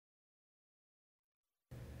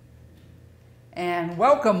And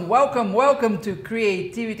welcome to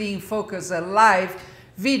Creativity in Focus, a live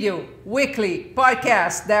video weekly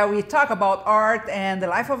podcast that we talk about art and the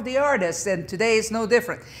life of the artist. And today is no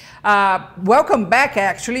different. Welcome back,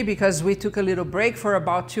 actually, because we took a little break for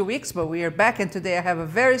about 2 weeks, but we are back, and today I have a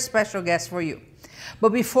very special guest for you.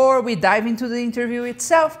 But before we dive into the interview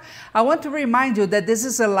itself, I want to remind you that this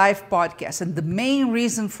is a live podcast, and the main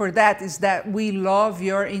reason for that is that we love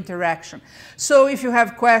your interaction. So if you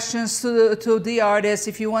have questions to the artist,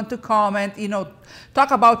 if you want to comment,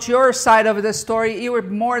 talk about your side of the story, you are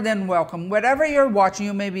more than welcome. Whatever you're watching,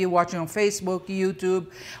 you may be watching on Facebook, YouTube,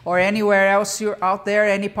 or anywhere else you're out there,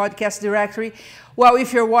 any podcast directory. Well,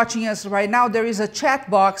 if you're watching us right now, there is a chat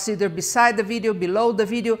box either beside the video, below the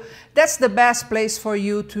video. That's the best place for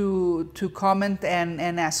you to comment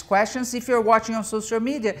and ask questions. If you're watching on social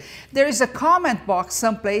media, there is a comment box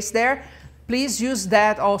someplace there. Please use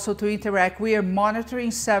that also to interact. We are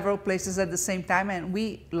monitoring several places at the same time, and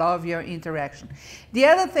we love your interaction. The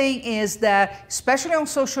other thing is that, especially on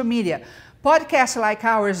social media, podcasts like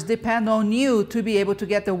ours depend on you to be able to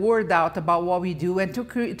get the word out about what we do and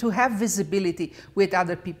to have visibility with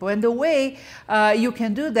other people. And the way you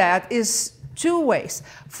can do that is two ways.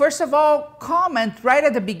 First of all, comment right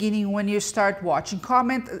at the beginning when you start watching.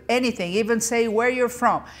 Comment anything, even say where you're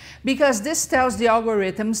from, because this tells the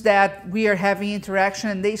algorithms that we are having interaction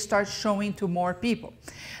and they start showing to more people.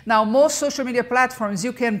 Now, most social media platforms,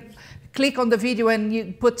 you can click on the video and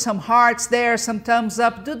you put some hearts there, some thumbs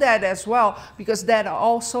up. Do that as well, because that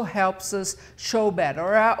also helps us show better,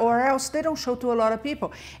 or else they don't show to a lot of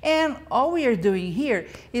people. And all we are doing here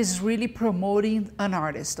is really promoting an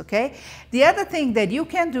artist, okay? The other thing that you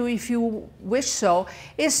can do, if you wish so,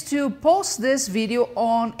 is to post this video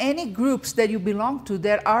on any groups that you belong to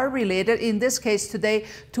that are related, in this case today,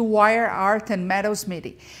 to wire art and metals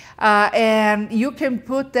MIDI. And you can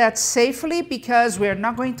put that safely, because we're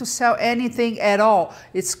not going to sell anything at all.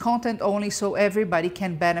 It's content only, so everybody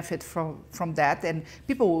can benefit from that, and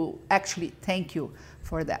people will actually thank you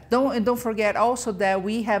for that. Don't forget also that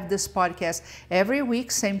we have this podcast every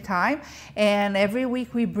week, same time, and every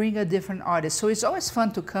week we bring a different artist. So it's always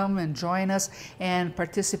fun to come and join us and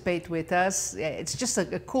participate with us. It's just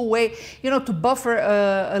a cool way, to buffer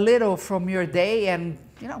a little from your day and,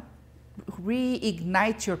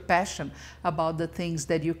 reignite your passion about the things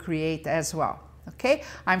that you create as well. Okay,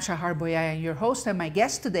 I'm Shahar Boyaya, your host, and my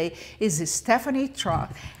guest today is Stephanie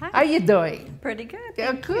Trott. How are you doing? Pretty good.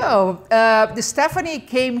 Yeah, cool. Stephanie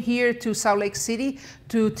came here to Salt Lake City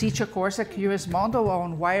to teach a course at Curious Mondo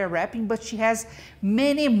on wire wrapping, but she has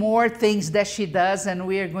many more things that she does, and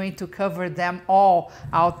we are going to cover them all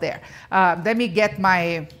out there. Let me get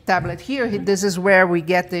my tablet here. This is where we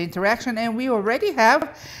get the interaction, and we already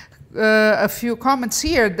have a few comments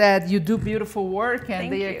here that you do beautiful work,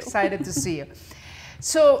 and they are excited to see you.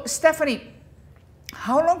 So, Stephanie,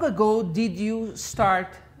 how long ago did you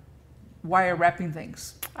start wire wrapping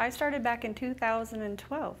things? I started back in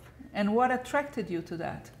 2012. And what attracted you to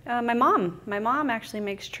that? My mom. My mom actually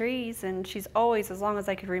makes trees, and she's always, as long as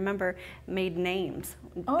I could remember, made names.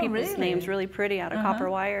 People's names really pretty out of copper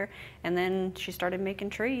wire. And then she started making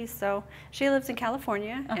trees. So she lives in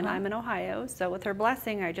California, and I'm in Ohio. So with her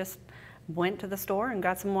blessing, I just went to the store and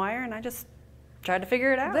got some wire, and I just tried to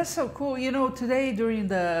figure it out. That's so cool. Today during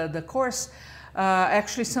the course,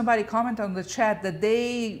 actually somebody commented on the chat that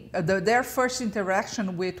their first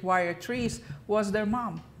interaction with wire trees was their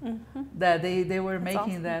mom. That they were making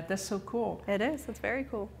awesome. That. That's so cool. It is. It's very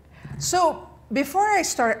cool. So before I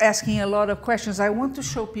start asking a lot of questions, I want to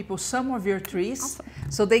show people some of your trees. Awesome.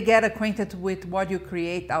 So they get acquainted with what you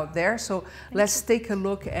create out there. So let's take a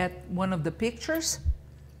look at one of the pictures.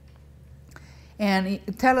 And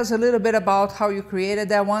tell us a little bit about how you created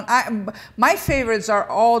that one. My favorites are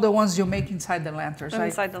all the ones you make inside the lanterns.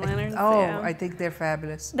 Inside the lanterns, yeah. I think they're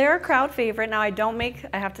fabulous. They're a crowd favorite. Now, I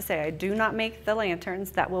have to say, I do not make the lanterns.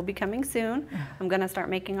 That will be coming soon. I'm going to start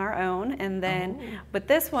making our own. And then with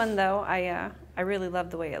this one, though, I really loved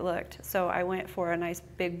the way it looked. So I went for a nice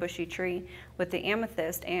big bushy tree with the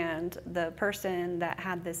amethyst, and the person that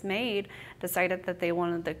had this made decided that they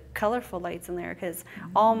wanted the colorful lights in there, because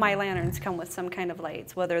all my lanterns come with some kind of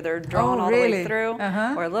lights, whether they're drawn all the way through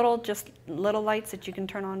or little lights that you can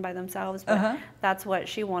turn on by themselves. But that's what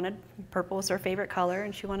she wanted. Purple was her favorite color,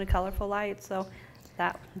 and she wanted colorful lights. So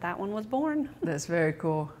that one was born. That's very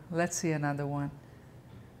cool. Let's see another one.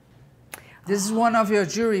 This is one of your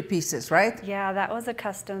jewelry pieces, right? Yeah, that was a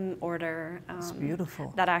custom order. It's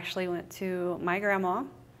beautiful. That actually went to my grandma.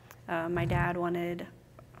 My dad wanted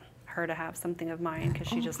her to have something of mine because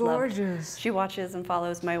she just gorgeous. She watches and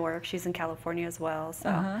follows my work. She's in California as well,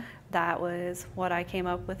 so that was what I came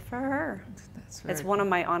up with for her. It's one of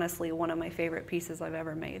my, honestly, one of my favorite pieces I've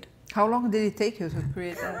ever made. How long did it take you to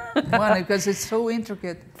create that one? Because it's so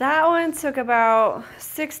intricate. That one took about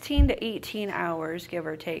 16 to 18 hours, give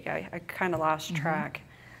or take. I kind of lost track.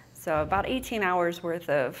 So about 18 hours worth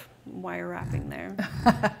of wire wrapping there.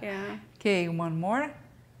 Yeah. Okay, one more.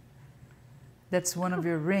 That's one of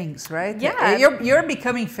your rings, right? Yeah. You're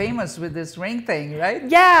becoming famous with this ring thing, right?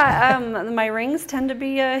 Yeah, my rings tend to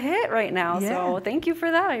be a hit right now, Yeah. so thank you for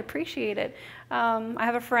that. I appreciate it. I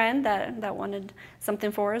have a friend that wanted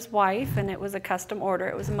something for his wife, and it was a custom order.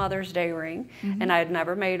 It was a Mother's Day ring, and I had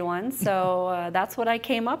never made one, so that's what I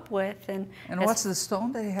came up with. And what's the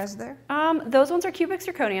stone that he has there? Those ones are cubic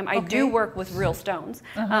zirconium. I do work with real stones,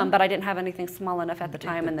 but I didn't have anything small enough at the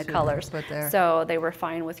time in the colors, so they were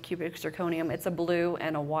fine with cubic zirconium. It's a blue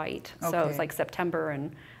and a white, so it's like September,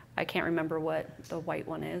 and I can't remember what the white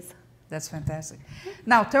one is. That's fantastic.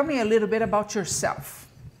 Now, tell me a little bit about yourself.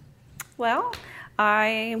 Well,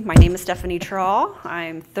 my name is Stephanie Trawl.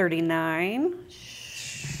 I'm 39.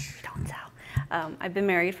 Shh, don't tell. I've been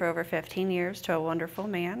married for over 15 years to a wonderful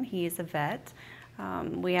man. He's a vet.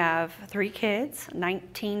 We have 3 kids,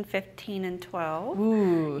 19, 15, and 12.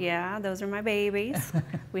 Ooh. Yeah, those are my babies.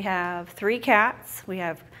 We have 3 cats. We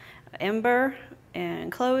have Ember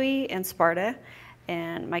and Chloe and Sparta.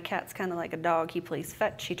 And my cat's kind of like a dog. He plays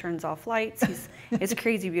fetch. He turns off lights. He's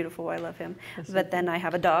crazy beautiful. I love him. But then I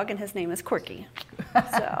have a dog, and his name is Quirky.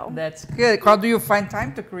 So that's good. How do you find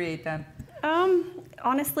time to create that?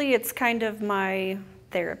 Honestly, it's kind of my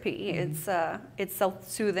therapy. It's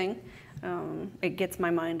self-soothing. It gets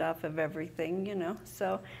my mind off of everything, you know.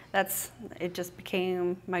 So it just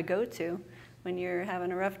became my go-to. When you're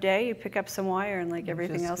having a rough day, you pick up some wire and like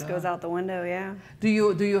everything else goes out the window, yeah. Do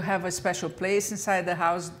you have a special place inside the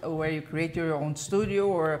house where you create your own studio,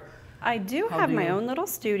 or? I do have my own little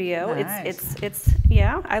studio. Nice. It's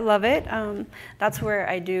yeah, I love it. That's where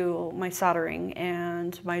I do my soldering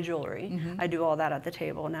and my jewelry. I do all that at the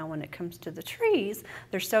table. Now when it comes to the trees,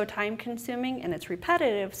 they're so time consuming and it's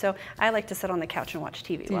repetitive, so I like to sit on the couch and watch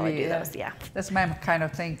TV while I do those, yeah. That's my kind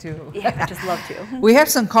of thing too. Yeah, I just love to. We have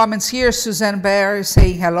some comments here. Suzanne Bear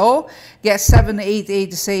saying hello. Guest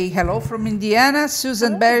 788 saying hello from Indiana.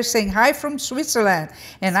 Susan Bear saying hi from Switzerland.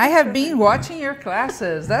 And I have been watching your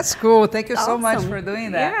classes. That's cool. Thank you so much for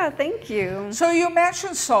doing that. Yeah, thank you. So you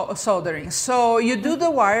mentioned soldering. So you do the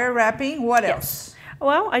wire wrapping. What else?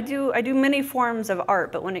 Well, I do many forms of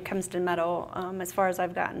art, but when it comes to metal, as far as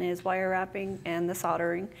I've gotten is wire wrapping and the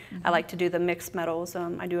soldering. I like to do the mixed metals.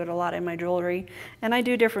 I do it a lot in my jewelry, and I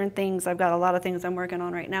do different things. I've got a lot of things I'm working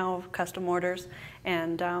on right now, custom orders,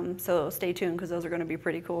 and so stay tuned because those are going to be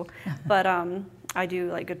pretty cool. But I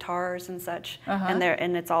do like guitars and such,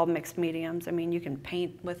 and it's all mixed mediums. I mean, you can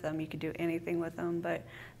paint with them, you can do anything with them, but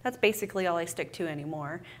that's basically all I stick to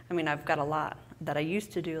anymore. I mean, I've got a lot that I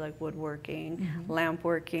used to do, like woodworking, lamp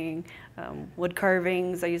working, wood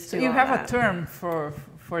carvings. I used to do all you have that. a term for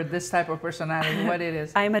this type of personality, what it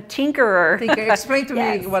is? I'm a tinkerer. Explain to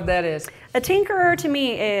me what that is. A tinkerer to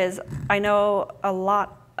me is, I know a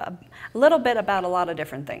little bit about a lot of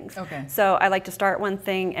different things. Okay. So I like to start one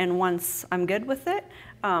thing, and once I'm good with it,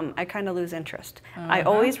 I kind of lose interest. I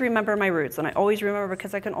always remember my roots, and I always remember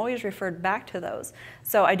because I can always refer back to those.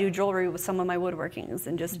 So I do jewelry with some of my woodworkings,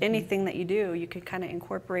 and just anything that you do, you can kind of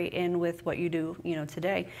incorporate in with what you do, you know,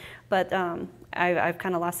 today. But I've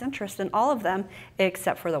kind of lost interest in all of them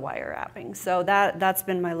except for the wire wrapping. So that's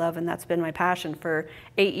been my love, and that's been my passion for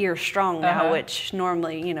 8 years strong now, which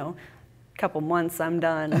normally, you know, couple months I'm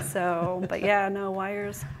done. So, but yeah, no,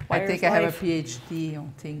 wires I think I have a PhD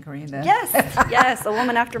on tinkering then. Yes, a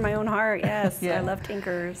woman after my own heart. Yes, I love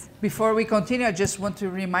tinkerers. Before we continue, I just want to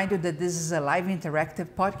remind you that this is a live interactive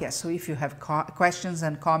podcast. So if you have questions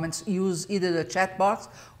and comments, use either the chat box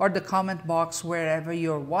or the comment box wherever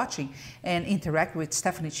you're watching and interact with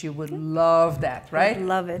Stephanie. She would love that, right? I'd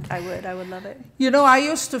love it. I would love it. You know, I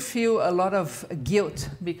used to feel a lot of guilt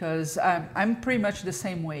because I'm pretty much the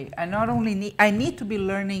same way. I need to be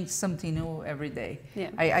learning something new every day. Yeah.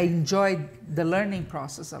 I enjoy the learning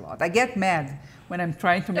process a lot. I get mad when I'm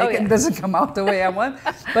trying to make it doesn't come out the way I want,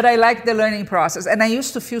 but I like the learning process. And I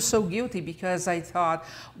used to feel so guilty because I thought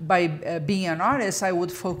by being an artist, I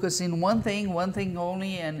would focus in one thing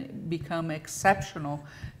only, and become exceptional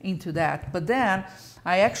into that. But then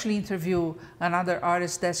I actually interviewed another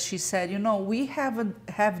artist that she said, you know, we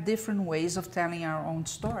have different ways of telling our own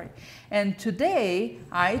story. And today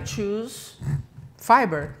I choose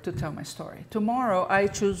fiber to tell my story. Tomorrow I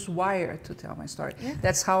choose wire to tell my story. Yeah.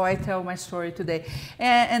 That's how I tell my story today.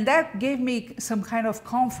 And that gave me some kind of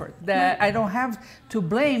comfort that Right. I don't have to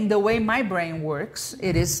blame the way my brain works.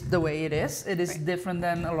 It is the way it is. It is Right. different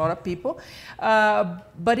than a lot of people.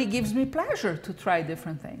 But it gives me pleasure to try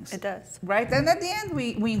different things. It does. Right? And at the end,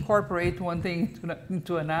 we incorporate one thing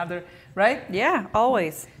into another, right? Yeah,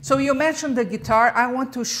 always. So you mentioned the guitar. I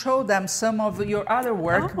want to show them some of your other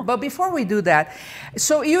work. Oh. But before we do that,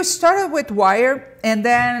 so you started with wire, and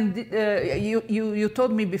then you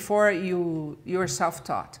told me before you're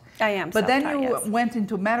self-taught. I am. But then self-taught, you yes. went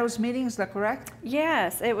into metals meeting, is that correct?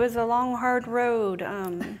 Yes, it was a long, hard road.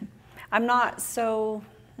 I'm not so,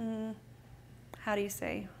 how do you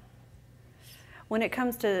say? When it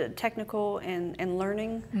comes to technical and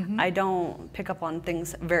learning, I don't pick up on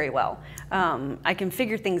things very well. I can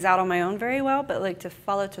figure things out on my own very well, but like to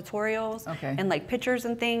follow tutorials and like pictures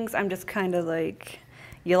and things, I'm just kind of like,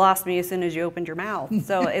 you lost me as soon as you opened your mouth.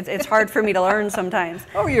 So it's hard for me to learn sometimes.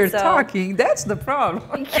 Oh, you're talking. That's the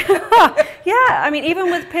problem. Yeah, I mean, even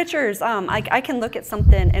with pictures, I can look at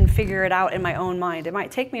something and figure it out in my own mind. It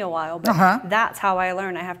might take me a while, but that's how I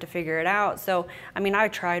learn. I have to figure it out. So, I mean, I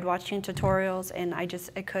tried watching tutorials and I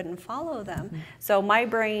couldn't follow them. So my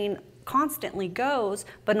brain constantly goes,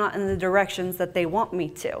 but not in the directions that they want me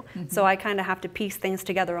to. So I kind of have to piece things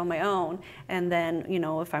together on my own. And then, you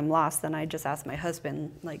know, if I'm lost, then I just ask my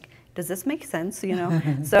husband, like, does this make sense, you know?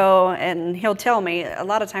 So, and he'll tell me, a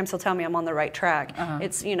lot of times he'll tell me I'm on the right track.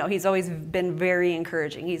 It's, you know, he's always been very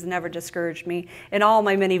encouraging. He's never discouraged me in all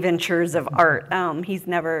my many ventures of art. He's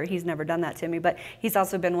never done that to me, but he's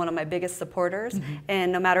also been one of my biggest supporters. And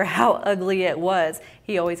no matter how ugly it was,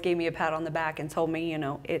 he always gave me a pat on the back and told me, you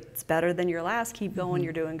know, it's better than your last, keep going,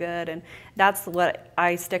 you're doing good. And that's what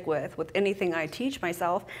I stick with anything I teach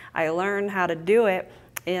myself. I learn how to do it,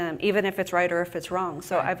 even if it's right or if it's wrong.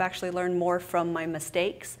 So I've actually learned more from my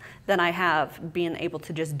mistakes than I have being able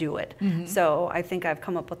to just do it. So I think I've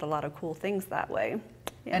come up with a lot of cool things that way.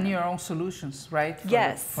 Yeah. And your own solutions, right?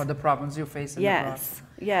 For the problems you face in the process.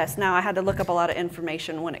 Yes. Now I had to look up a lot of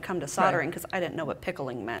information when it come to soldering because I didn't know what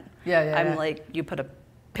pickling meant. I'm like, you put a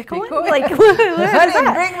pickle in? Like,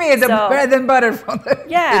 honey, bring me the bread and butter from the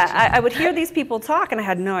kitchen. I would hear these people talk and I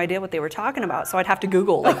had no idea what they were talking about. So I'd have to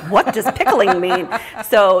Google, like, what does pickling mean?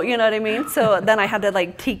 So, you know what I mean? So then I had to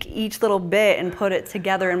like take each little bit and put it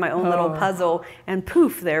together in my own little puzzle and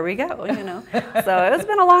poof, there we go, you know? So it's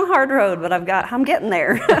been a long, hard road, but I'm getting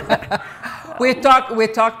there. We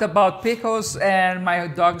talked about pickles and my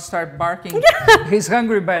dog started barking. He's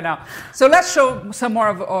hungry by now. So let's show some more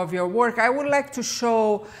of your work. I would like to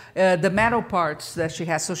show the metal parts that she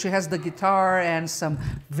has. So she has the guitar and some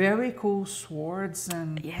very cool swords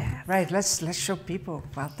and right. Let's show people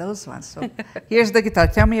about those ones. So here's the guitar.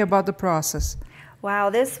 Tell me about the process.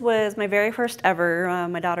 Wow, this was my very first ever.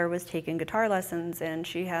 My daughter was taking guitar lessons and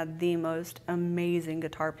she had the most amazing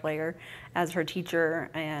guitar player as her teacher,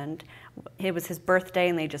 and it was his birthday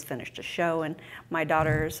and they just finished a show, and my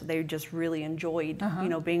daughters, they just really enjoyed you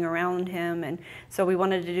know, being around him, and so we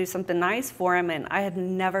wanted to do something nice for him, and I had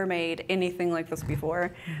never made anything like this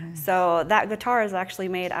before. So that guitar is actually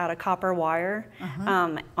made out of copper wire.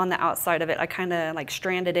 On the outside of it I kind of like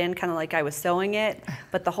stranded in, kind of like I was sewing it,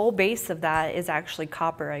 but the whole base of that is actually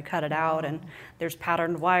copper. I cut it out and there's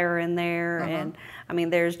patterned wire in there, and I mean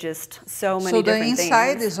there's just so many different things. So the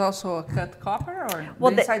inside is also a cut copper, or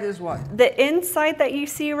well, the inside is what? The inside that you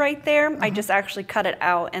see right there, I just actually cut it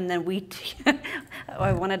out, and then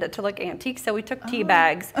I wanted it to look antique, so we took tea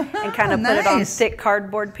bags and kind of put it on thick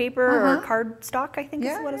cardboard paper or cardstock, I think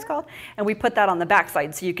is what it's called, and we put that on the back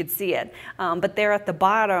side so you could see it. But there at the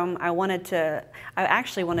bottom, I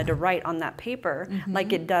actually wanted to write on that paper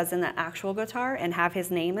like it does in the actual guitar and have his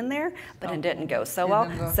name in there, but it didn't go so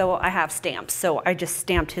well. So I have stamps, so I just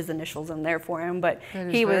stamped his initials in there for him. But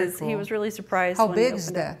he was really surprised. How big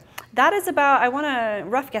is that? That is about, I want a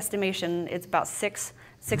rough guesstimation, it's about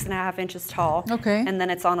 6.5 inches tall. Okay. And then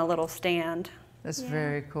it's on a little stand. That's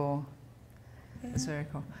very cool. That's very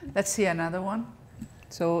cool. Let's see another one.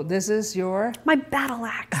 So this is my battle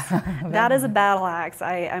axe. That is a battle axe.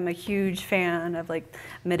 I'm a huge fan of like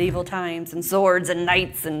medieval times and swords and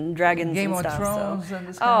knights and dragons and stuff. Game of Thrones and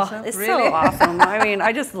this kind of stuff. It's so awesome. I mean,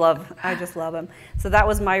 I just love them. So that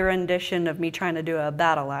was my rendition of me trying to do a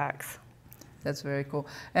battle axe. That's very cool.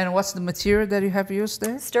 And what's the material that you have used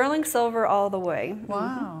there? Sterling silver all the way.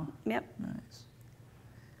 Wow. Yep. Nice.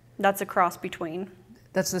 That's a cross between.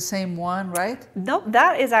 That's the same one, right? Nope,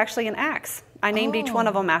 that is actually an axe. I named each one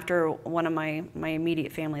of them after one of my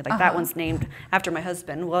immediate family. Like that one's named after my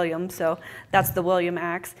husband, William. So that's the William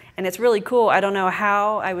axe. And it's really cool. I don't know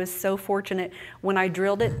how I was so fortunate when I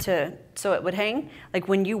drilled it so it would hang. Like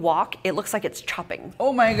when you walk, it looks like it's chopping.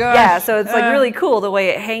 Oh my gosh. Yeah, so it's like really cool the way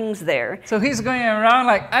it hangs there. So he's going around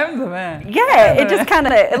like, I'm the man. Yeah, it just kind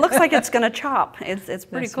of, it looks like it's going to chop. It's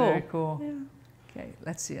pretty cool. Very cool. Yeah. Okay,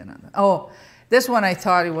 let's see another. Oh, this one I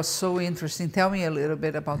thought it was so interesting. Tell me a little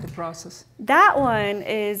bit about the process. That one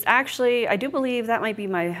is actually, I do believe that might be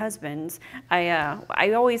my husband's.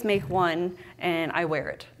 I always make one and I wear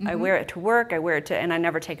it. I wear it to work, I wear it to, and I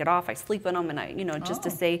never take it off. I sleep in them and I, just to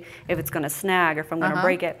see if it's gonna snag or if I'm gonna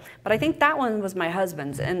break it. But I think that one was my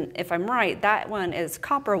husband's, and if I'm right, that one is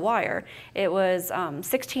copper wire. It was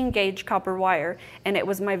 16 gauge copper wire, and it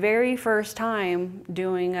was my very first time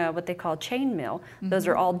doing what they call chain mill. Those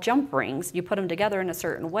are all jump rings. You put them together in a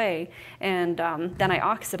certain way, and then I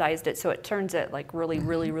oxidized it so it turns it like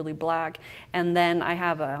really black. And then I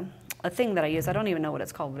have a thing that I use. I don't even know what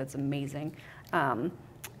it's called, but it's amazing.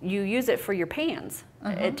 You use it for your pans.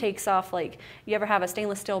 It takes off, like, you ever have a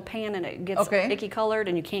stainless steel pan and it gets icky colored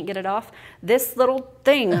and you can't get it off? This little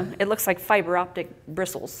thing, it looks like fiber optic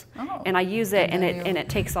bristles. And I use it and it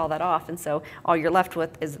takes all that off. And so all you're left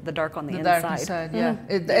with is the dark on the inside. Dark inside, yeah.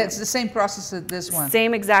 It's the same process as this one.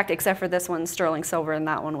 Same exact, except for this one's sterling silver and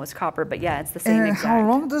that one was copper. But yeah, it's the same exact. How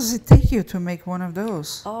long does it take you to make one of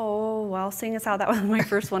those? Oh, well, seeing as how that was my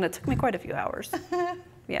first one, it took me quite a few hours.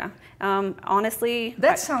 Yeah. Honestly.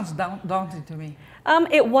 That sounds daunting to me.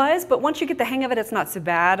 It was, but once you get the hang of it, it's not so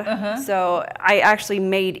bad. So I actually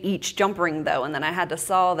made each jump ring though, and then I had to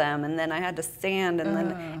saw them, and then I had to sand, and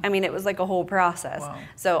then, I mean, it was like a whole process. Wow.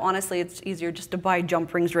 So honestly, it's easier just to buy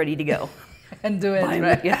jump rings ready to go. And do it,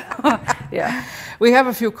 right? Yeah. Yeah. We have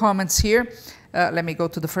a few comments here. Let me go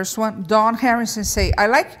to the first one. Dawn Harrison say, I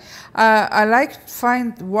like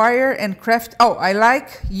find wire and craft. Oh, I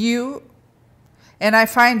like you. And I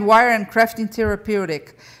find wire and crafting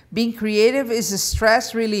therapeutic. Being creative is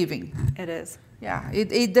stress relieving. It is. Yeah,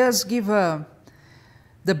 it does give the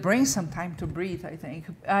brain some time to breathe, I think.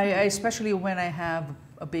 I especially when I have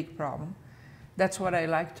a big problem. That's what I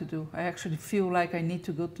like to do. I actually feel like I need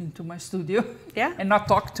to go into my studio and not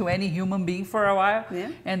talk to any human being for a while,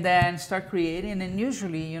 and then start creating. And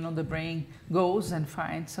usually, the brain goes and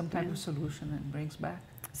finds some type of solution and brings back.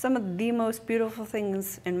 Some of the most beautiful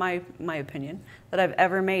things, in my opinion, that I've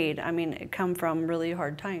ever made, I mean, it come from really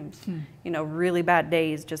hard times. Really bad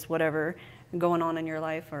days, just whatever going on in your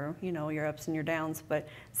life, or your ups and your downs, but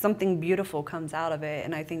something beautiful comes out of it,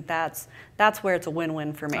 and I think that's where it's a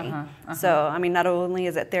win-win for me. So I mean, not only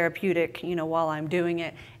is it therapeutic, while I'm doing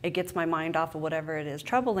it, it gets my mind off of whatever it is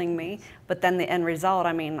troubling me, but then the end result,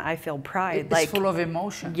 I mean, I feel pride. It's like full of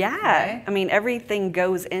emotion. Yeah, right? I mean, everything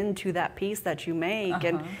goes into that piece that you make,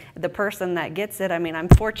 and the person that gets it, I mean, I'm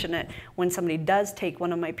fortunate when somebody does take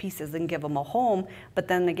one of my pieces and give them a home, but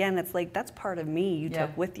then again, it's like, that's part of me you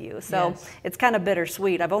took with you. So it's kind of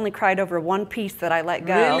bittersweet. I've only cried over one piece that I let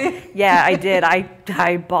go. Really? Yeah, I did.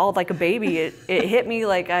 I bawled like a baby. It hit me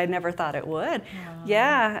like I never thought it would.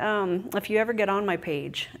 Yeah, if you ever get on my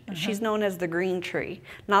page, she's known as the green tree.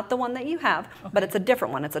 Not the one that you have, but it's a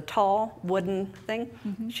different one. It's a tall wooden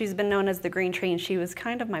thing. She's been known as the green tree, and she was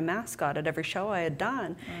kind of my mascot at every show I had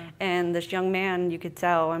done. And this young man, you could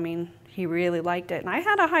tell, I mean, he really liked it. And I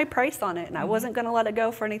had a high price on it, and I wasn't going to let it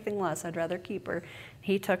go for anything less. I'd rather keep her.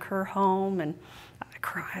 He took her home, and I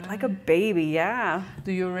cried like a baby, yeah.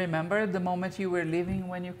 Do you remember the moment you were living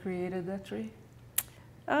when you created that tree?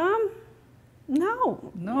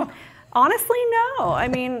 No. No? Honestly, no. I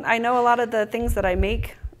mean, I know a lot of the things that I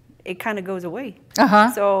make, it kind of goes away.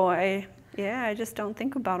 So I just don't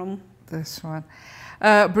think about them. This one.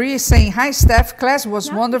 Bree is saying, hi, Steph. Class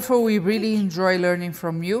was wonderful. We really enjoy learning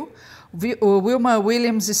from you. Wilma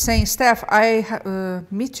Williams is saying, Steph,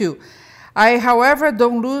 me too. I, however,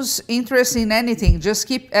 don't lose interest in anything. Just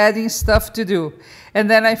keep adding stuff to do. And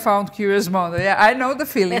then I found Curious Mondo. Yeah, I know the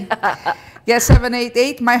feeling. Yes,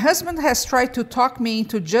 788. My husband has tried to talk me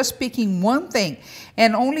into just picking one thing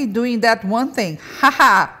and only doing that one thing.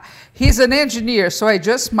 Haha. He's an engineer, so I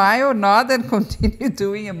just smile, nod, and continue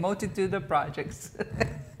doing a multitude of projects.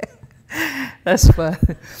 That's fun.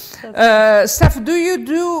 Steph, do you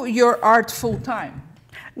do your art full-time?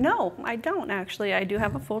 No, I don't actually. I do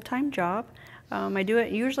have a full-time job. I do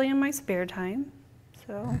it usually in my spare time.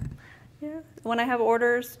 So, Yeah. When I have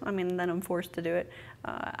orders, I mean, then I'm forced to do it.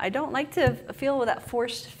 I don't like to feel that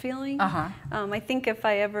forced feeling. I think if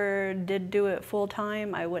I ever did do it full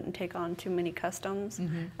time, I wouldn't take on too many customs.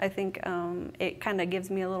 I think it kind of gives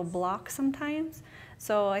me a little block sometimes.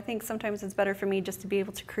 So I think sometimes it's better for me just to be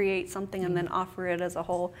able to create something and then offer it as a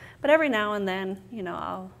whole. But every now and then, you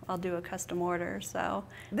know, I'll do a custom order. So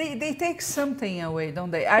they take something away,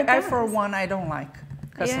 don't they? I for one, I don't like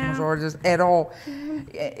customers orders at all.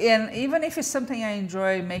 And even if it's something I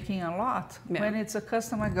enjoy making a lot, when it's a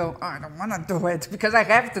custom, I go, oh, I don't want to do it because I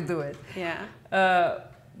have to do it.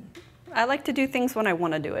 I like to do things when I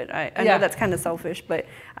want to do it. I know that's kind of selfish, but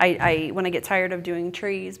when I get tired of doing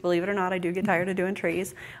trees, believe it or not, I do get tired of doing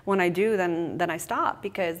trees. When I do, then I stop,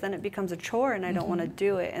 because then it becomes a chore and I don't want to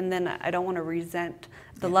do it. And then I don't want to resent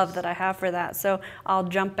the love that I have for that. So I'll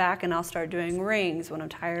jump back and I'll start doing rings. When I'm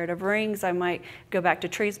tired of rings, I might go back to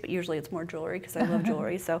trees, but usually it's more jewelry because I love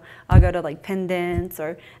jewelry. So I'll go to like pendants,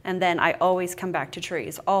 and then I always come back to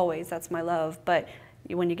trees. Always, that's my love. But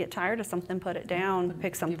when you get tired of something, put it down,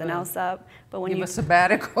 pick something else up. But when you a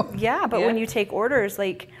sabbatical. When you take orders,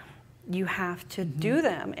 like, you have to do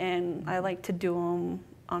them, and I like to do them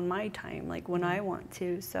on my time, like when I want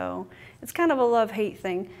to. So it's kind of a love-hate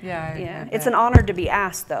thing. It's an honor to be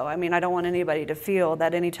asked, though. I mean, I don't want anybody to feel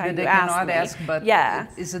that anytime you ask me. Ask, but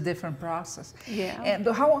it's a different process. And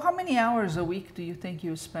how many hours a week do you think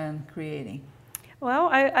you spend creating? Well,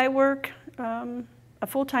 I work a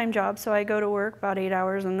full-time job, so I go to work about 8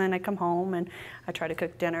 hours, and then I come home and I try to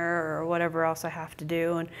cook dinner or whatever else I have to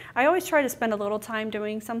do. And I always try to spend a little time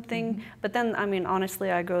doing something, but then, I mean, honestly,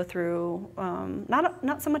 I go through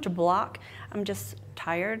not so much a block. I'm just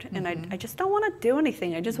tired, and I just don't want to do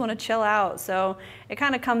anything. I just want to chill out. So it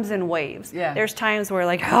kind of comes in waves. There's times where,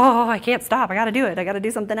 like, oh, I can't stop. I got to do it. I got to do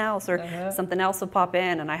something else, or something else will pop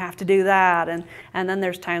in, and I have to do that. And then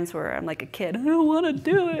there's times where I'm like a kid. I don't want to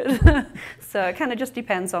do it. So it kind of just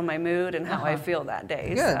depends on my mood and how I feel that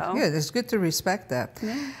day. Good. It's good to respect that.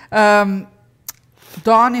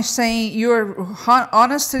 Dawn is saying you're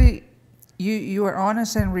honestly. You are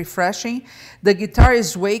honest and refreshing. The guitar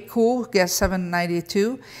is way cool, guess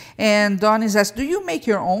 792. And Dawn is asked, do you make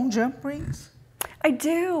your own jump rings? I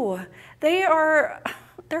do.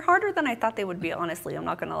 They're harder than I thought they would be, honestly. I'm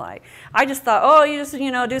not going to lie. I just thought, oh, you just,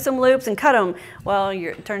 do some loops and cut them. Well,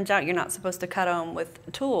 it turns out you're not supposed to cut them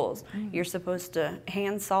with tools. You're supposed to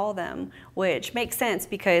hand saw them, which makes sense,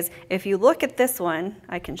 because if you look at this one,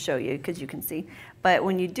 I can show you because you can see. But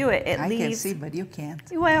when you do it, it leaves. I can see, but you can't.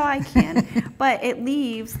 Well, I can. But it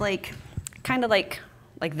leaves kind of like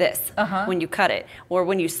this when you cut it, or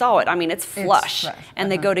when you saw it. I mean, it's flush,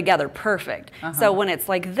 and they go together perfect. So when it's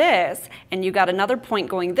like this, and you got another point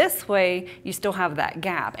going this way, you still have that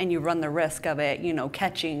gap, and you run the risk of it,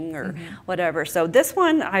 catching or whatever. So this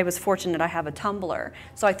one, I was fortunate. I have a tumbler,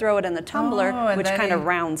 so I throw it in the tumbler, which kind of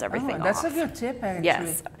rounds everything off. That's a good tip, actually.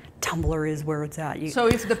 Yes, tumbler is where it's at. So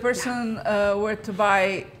if the person were to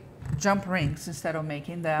buy jump rings instead of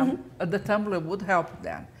making them, the tumbler would help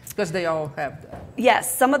them, because they all have that.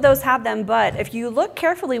 Yes, some of those have them, but if you look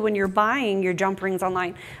carefully when you're buying your jump rings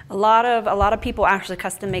online, a lot of people actually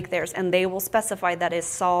custom make theirs, and they will specify that is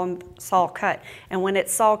saw cut. And when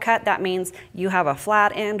it's saw cut, that means you have a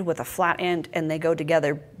flat end with a flat end, and they go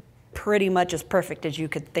together pretty much as perfect as you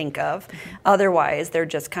could think of. Otherwise, they're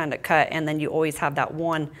just kind of cut, and then you always have that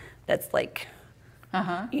one that's like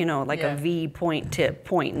a V point to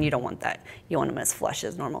point, and you don't want that. You want them as flush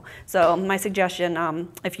as normal. So my suggestion,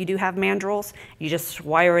 if you do have mandrels, you just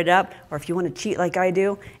wire it up, or if you want to cheat like I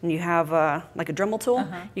do, and you have like a Dremel tool,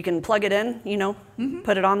 you can plug it in,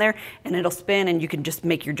 put it on there, and it'll spin, and you can just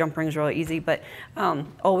make your jump rings really easy. But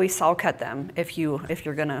always saw cut them if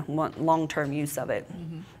you're gonna want long-term use of it.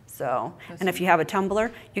 So, and if you have a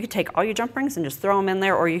tumbler, you could take all your jump rings and just throw them in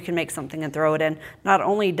there, or you can make something and throw it in. Not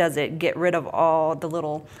only does it get rid of all the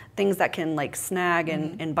little things that can like snag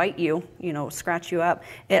and bite you, scratch you up,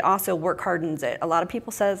 it also work hardens it. A lot of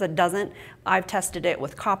people says it doesn't. I've tested it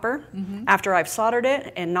with copper after I've soldered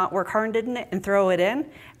it and not work hardened it and throw it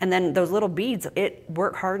in, and then those little beads, it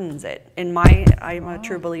work hardens it. I'm a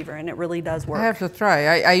true believer, and it really does work. I have to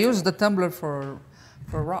try. I use the tumbler for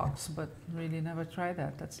rocks, but really never tried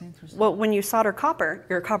that. That's interesting. Well, when you solder copper,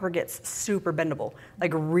 your copper gets super bendable,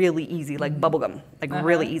 like really easy, like bubblegum, like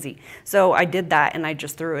really easy. So I did that, and I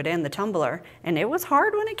just threw it in the tumbler, and it was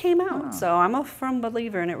hard when it came out. So I'm a firm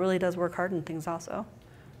believer, and it really does work harden things also.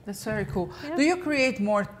 That's very cool. Yeah. Do you create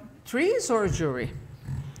more trees or jewelry?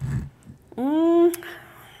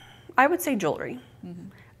 I would say jewelry.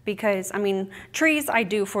 because I mean, trees I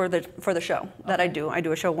do for the show that I do. I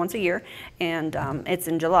do a show once a year, and it's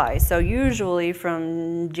in July. So usually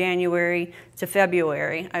from January to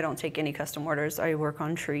February, I don't take any custom orders. I work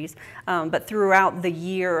on trees, but throughout the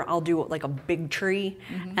year, I'll do like a big tree,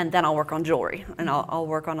 and then I'll work on jewelry, and I'll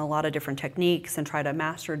work on a lot of different techniques and try to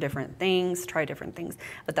master different things, try different things.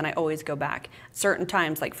 But then I always go back. Certain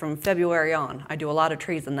times, like from February on, I do a lot of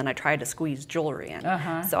trees, and then I try to squeeze jewelry in.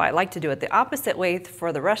 So I like to do it the opposite way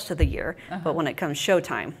for the rest of the year, but when it comes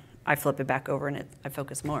showtime, I flip it back over and I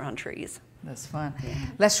focus more on trees. That's fun.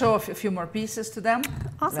 Let's show a few more pieces to them.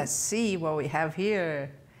 Awesome. Let's see what we have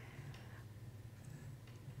here.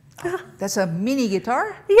 Oh, that's a mini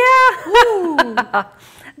guitar? Yeah.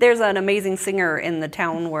 There's an amazing singer in the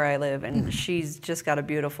town where I live, and she's just got a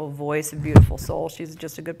beautiful voice, a beautiful soul. She's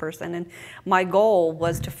just a good person. And my goal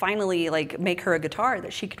was to finally like make her a guitar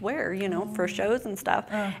that she could wear, you know, for shows and stuff.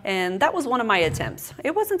 And that was one of my attempts.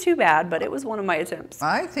 It wasn't too bad, but it was one of my attempts.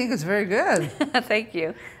 I think it's very good. Thank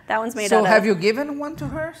you. That one's made out So of... have you given one to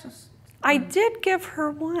her? I did give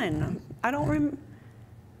her one. I don't remember.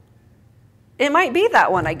 It might be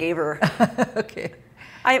that one I gave her. Okay.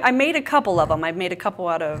 I made a couple of them. I made a couple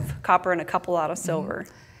out of copper and a couple out of silver.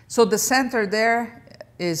 So the center there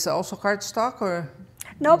is also cardstock, or?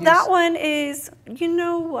 No, that one is, you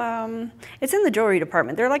know, it's in the jewelry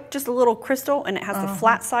department. They're like just a little crystal, and it has the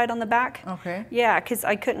flat side on the back. Okay. Yeah, because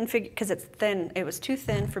I couldn't figure, because it's thin. It was too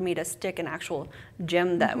thin for me to stick an actual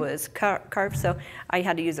gem that was carved, so I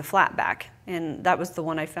had to use a flat back, and that was the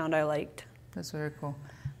one I found I liked. That's very cool.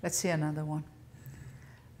 Let's see another one.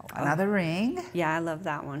 Another ring. Yeah, I love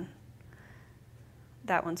that one.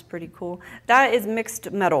 That one's pretty cool. That is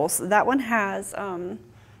mixed metals. That one has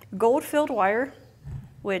gold-filled wire,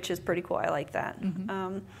 which is pretty cool. I like that.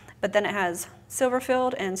 But then it has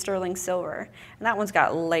silver-filled and sterling silver. And that one's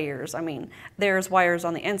got layers. I mean, there's wires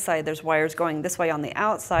on the inside, there's wires going this way on the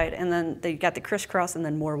outside, and then you got the crisscross and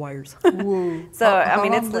then more wires. Whoa. So, I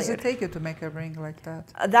mean, it's how long does layered. it take you to make a ring like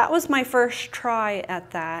that? That was my first try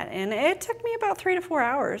at that, and it took me about 3 to 4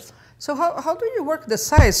 hours. So how do you work the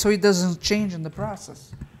size so it doesn't change in the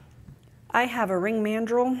process? I have a ring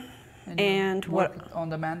mandrel, and work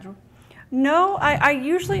on the mandrel? No, I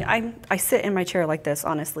usually, I sit in my chair like this,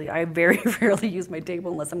 honestly. I very rarely use my table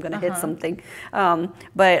unless I'm going to hit something.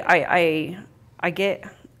 But I get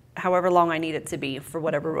however long I need it to be for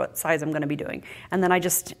what size I'm going to be doing. And then I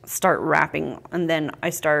just start wrapping. And then I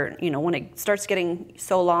start, you know, when it starts getting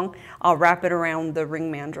so long, I'll wrap it around the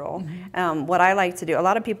ring mandrel. What I like to do, a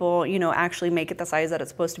lot of people, you know, actually make it the size that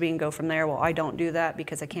it's supposed to be and go from there. Well, I don't do that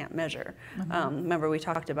because I can't measure. Remember, we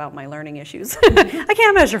talked about my learning issues. I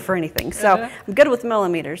can't measure for anything. So I'm good with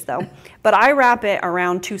millimeters, though. But I wrap it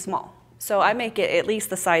around too small. So I make it at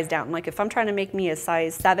least the size down. Like if I'm trying to make me a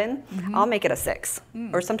size 7, I'll make it a 6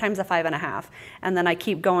 or sometimes a 5.5. And then I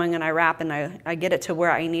keep going and I wrap and I get it to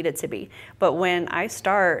where I need it to be. But when I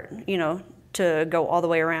start, you know, to go all the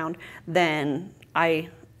way around, then I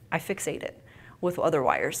fixate it with other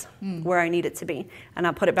wires where I need it to be. And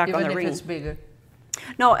I'll put it back on the ring. Even if it's bigger?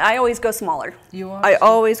 No, I always go smaller. I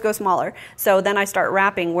always go smaller. So then I start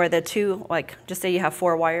wrapping where the two, like just say you have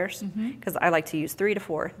 4 wires, because I like to use 3 to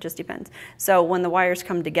 4, just depends. So when the wires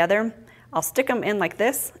come together, I'll stick them in like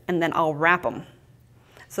this, and then I'll wrap them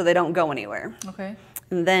so they don't go anywhere. Okay.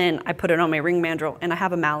 And then I put it on my ring mandrel, and I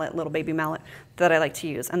have a mallet, little baby mallet, that I like to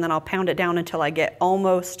use. And then I'll pound it down until I get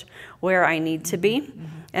almost where I need to be.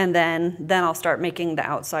 And then I'll start making the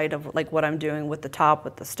outside of like what I'm doing with the top,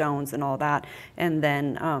 with the stones and all that. And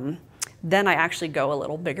then I actually go a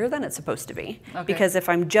little bigger than it's supposed to be. Okay. Because if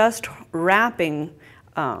I'm just wrapping,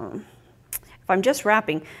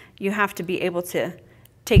 you have to be able to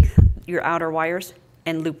take your outer wires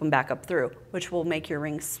and loop them back up through, which will make your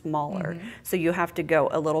ring smaller. So you have to go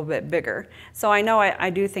a little bit bigger. So I know I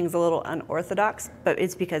do things a little unorthodox, but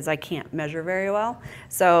it's because I can't measure very well.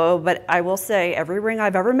 So, but I will say every ring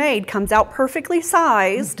I've ever made comes out perfectly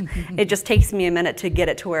sized. It just takes me a minute to get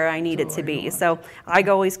it to where I need it to be. So I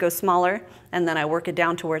always go smaller, and then I work it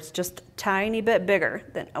down to where it's just a tiny bit bigger.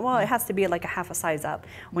 Then, well, it has to be like a half a size up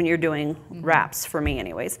when you're doing wraps, for me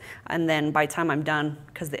anyways. And then by the time I'm done,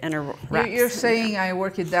 because the inner wraps. You're saying I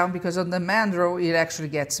work it down because on the mandrel it actually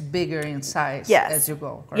gets bigger in size as you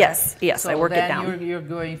go, correct? Yes, so I work it down. So then you're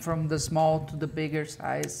going from the small to the bigger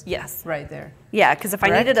size. Yes. Right there. Yeah, because if I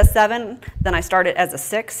needed a 7, then I start it as a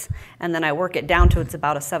 6, and then I work it down to it's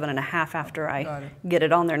about a 7.5 after I get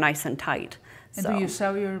it on there nice and tight. And do you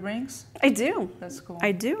sell your rings? I do. That's cool.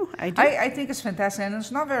 I do. I think it's fantastic, and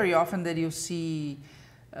it's not very often that you see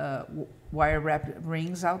wire wrap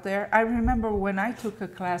rings out there. I remember when I took a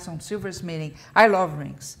class on silversmithing. I love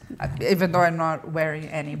rings, even though I'm not wearing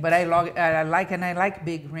any, but I like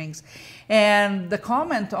big rings. And the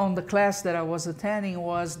comment on the class that I was attending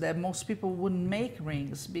was that most people wouldn't make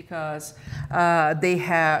rings because they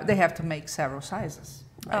have to make several sizes,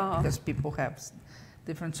 right? Because people have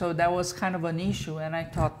different, so that was kind of an issue, and I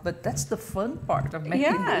thought, but that's the fun part of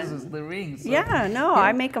making this is the rings. So,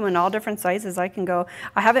 I make them in all different sizes. I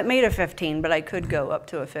haven't made a 15, but I could go up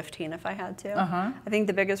to a 15 if I had to. I think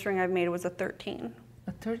the biggest ring I've made was a 13.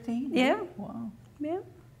 A 13? Yeah. Wow. Yeah.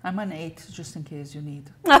 I'm an 8, just in case you need.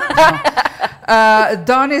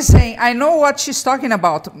 Dawn is saying, I know what she's talking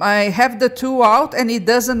about. I have the two out and it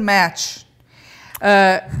doesn't match.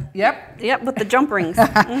 Yep, with the jump rings.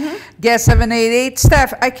 Guess 788.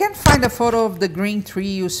 Steph, I can't find a photo of the green tree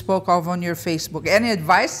you spoke of on your Facebook. Any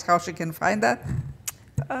advice how she can find that?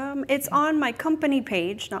 It's on my company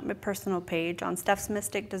page, not my personal page, on Steph's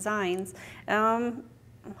Mystic Designs.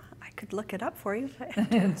 I could look it up for you.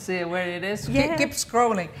 And see where it is. Yeah. Keep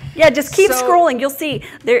scrolling. Yeah, just keep scrolling. You'll see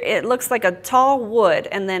there. It looks like a tall wood,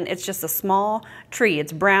 and then it's just a small tree.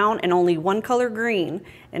 It's brown and only one color green,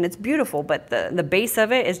 and it's beautiful. But the base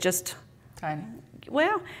of it is just tiny.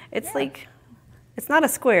 Well, it's like it's not a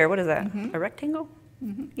square. What is that? A rectangle?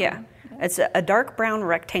 Yeah, it's a dark brown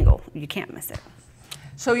rectangle. You can't miss it.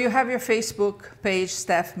 So you have your Facebook page,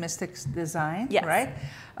 Steph Mystic Design, right?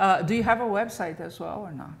 Do you have a website as well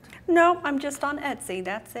or not? No, I'm just on Etsy.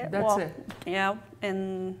 That's it. That's it. Yeah,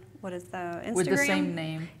 and what is the Instagram? With the same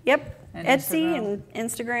name. Yep. And Etsy Instagram. and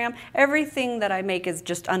Instagram. Everything that I make is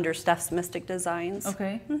just under Steph's Mystic Designs.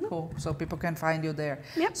 Okay, cool. So people can find you there.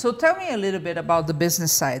 Yep. So tell me a little bit about the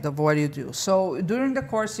business side of what you do. So during the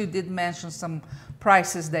course, you did mention some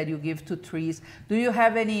prices that you give to trees. Do you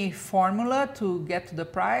have any formula to get to the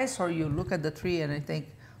price, or you look at the tree and I think,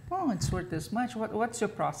 oh, it's worth this much? What's your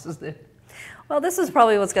process there? Well, this is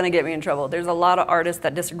probably what's going to get me in trouble. There's a lot of artists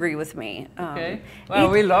that disagree with me. Okay. Well,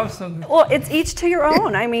 we love some. Well, it's each to your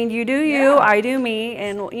own. I mean, you do you, I do me,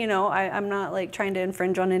 and you know, I'm not like trying to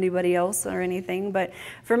infringe on anybody else or anything. But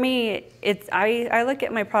for me, I look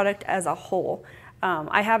at my product as a whole.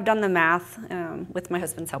 I have done the math with my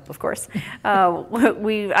husband's help, of course.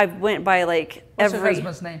 I went by like What's your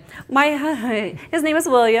husband's name? His name is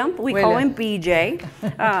William. We call him BJ,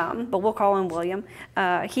 but we'll call him William.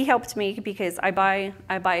 He helped me because I buy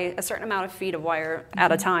a certain amount of feet of wire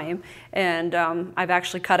at a time, and I've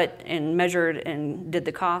actually cut it and measured and did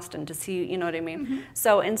the cost and to see, you know what I mean.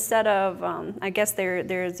 So instead of, I guess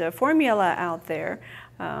there's a formula out there.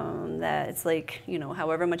 That it's like, you know,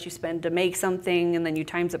 however much you spend to make something and then you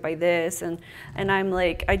times it by this, and I'm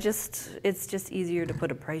like, it's just easier to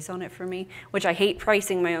put a price on it for me, which I hate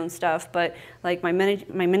pricing my own stuff, but like my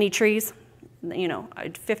mini trees, you know,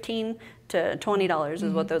 $15 to $20 is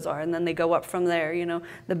what those are, and then they go up from there. You know,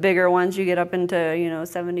 the bigger ones you get up into, you know,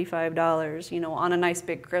 $75, you know, on a nice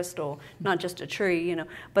big crystal, not just a tree, you know.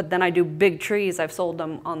 But then I do big trees. I've sold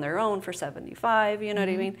them on their own for $75. You know what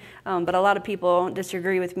I mean? But a lot of people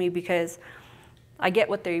disagree with me because I get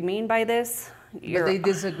what they mean by this. But they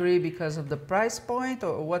disagree because of the price point,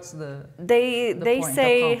 or what's the they point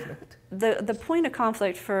say of conflict? The point of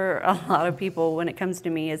conflict for a lot of people when it comes to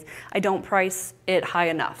me is I don't price it high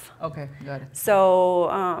enough. Okay, got it. So,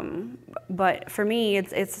 but for me,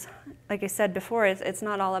 it's like I said before, it's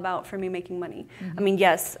not all about for me making money. I mean,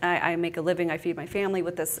 yes, I make a living, I feed my family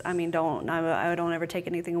with this. I mean, I don't ever take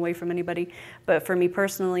anything away from anybody. But for me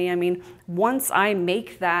personally, I mean, once I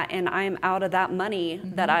make that and I'm out of that money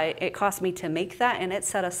that it cost me to make that and it's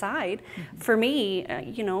set aside, for me,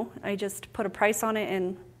 you know, I just put a price on it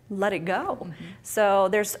and let it go. So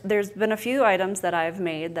there's been a few items that I've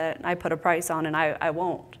made that I put a price on, and I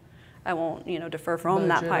won't, you know, defer from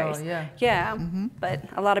that price. But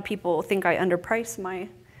a lot of people think I underprice my,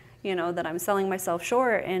 you know, that I'm selling myself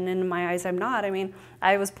short, and in my eyes I'm not. I mean,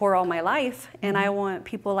 I was poor all my life, and I want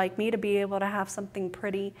people like me to be able to have something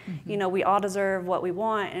pretty. You know, we all deserve what we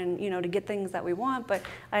want, and you know, to get things that we want, but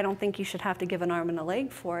I don't think you should have to give an arm and a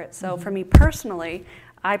leg for it. So for me personally,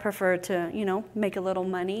 I prefer to, you know, make a little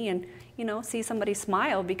money and, you know, see somebody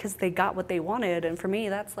smile because they got what they wanted. And for me,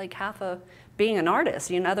 that's like half of being an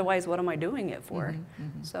artist. You know, otherwise, what am I doing it for?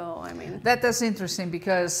 So, I mean. That's interesting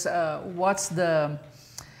because what's the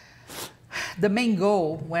main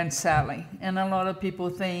goal when selling? And a lot of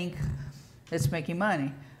people think it's making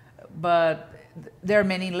money. But there are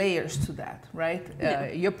many layers to that, right?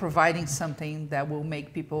 You're providing something that will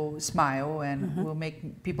make people smile and will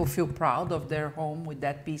make people feel proud of their home with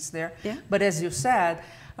that piece there. Yeah. But as you said,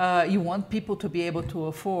 you want people to be able to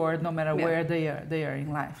afford no matter where they are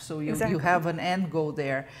in life. So you have an end goal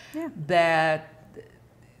there that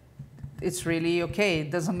it's really okay.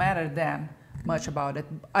 It doesn't matter then much about it.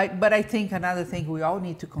 But I think another thing we all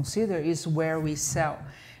need to consider is where we sell.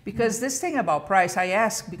 Because this thing about price, I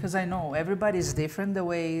ask because I know everybody's different the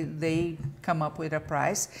way they come up with a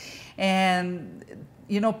price. And,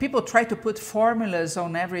 people try to put formulas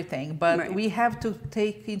on everything, but we have to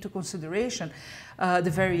take into consideration the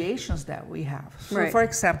variations that we have. So, for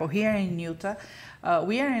example, here in Utah,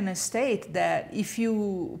 we are in a state that if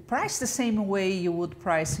you price the same way you would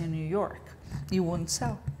price in New York, you wouldn't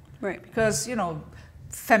sell. Right. Because,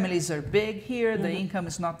 families are big here, the income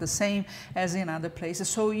is not the same as in other places.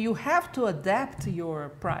 So you have to adapt your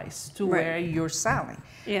price to where you're selling,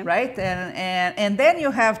 right? And then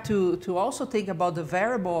you have to also think about the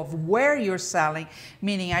variable of where you're selling,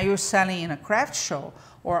 meaning are you selling in a craft show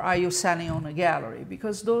or are you selling on a gallery?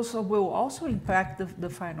 Because those will also impact the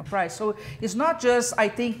final price. So it's not just, I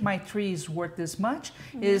think my tree is worth this much.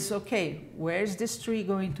 It's, okay, where's this tree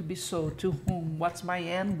going to be sold? To whom? What's my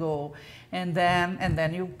end goal? And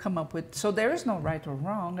then you come up with, so there is no right or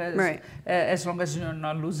wrong as long as you're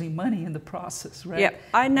not losing money in the process, right? Yeah,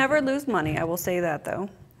 I never lose money, I will say that though.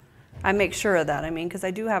 I make sure of that, because I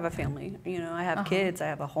do have a family, I have kids, I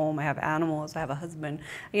have a home, I have animals, I have a husband.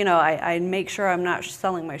 I make sure I'm not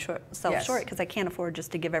selling myself short because I can't afford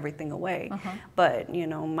just to give everything away. But,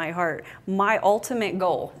 my ultimate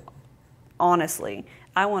goal, honestly,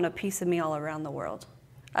 I want a piece of me all around the world.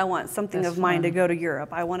 I want something of mine to go to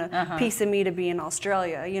Europe. I want a piece of me to be in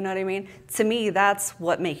Australia. You know what I mean? To me, that's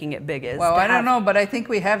what making it big is. Well, I don't know, but I think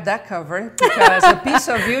we have that covered because a piece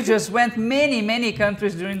of you just went many, many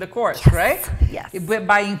countries during the course, right? Yes. But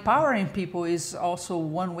by empowering people is also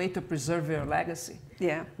one way to preserve your legacy.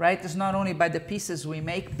 Yeah. Right? It's not only by the pieces we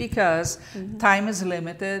make because time is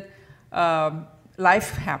limited.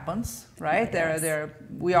 Life happens, right? Yes.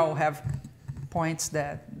 We all have points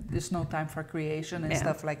that there's no time for creation and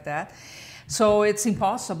stuff like that. So it's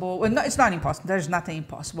impossible. Well, no, it's not impossible. There's nothing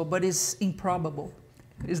impossible, but it's improbable.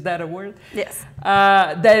 Is that a word? Yes.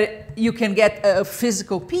 That you can get a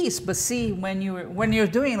physical piece, but see, when you're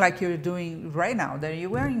doing like you're doing right now, that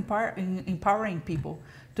you are empowering people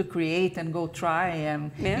to create and go try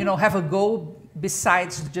and have a goal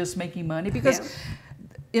besides just making money because.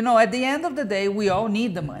 At the end of the day, we all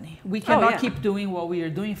need the money. We cannot keep doing what we are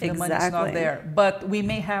doing if the money is not there. But we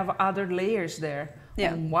may have other layers there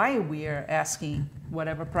on why we are asking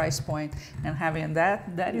whatever price point and having that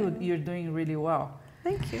you're doing really well.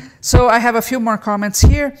 Thank you. So I have a few more comments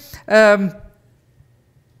here.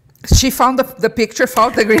 She found the picture,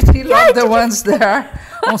 found the greatly love the ones there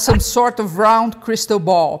on some sort of round crystal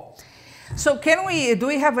ball. So do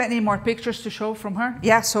we have any more pictures to show from her?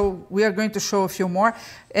 Yeah, so we are going to show a few more.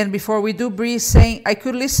 And before we do, Bree is saying, I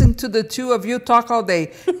could listen to the two of you talk all day.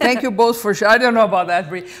 Thank you both for I don't know about that,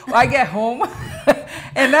 Bree. Well, I get home,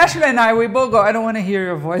 and Ashley and I, we both go, I don't want to hear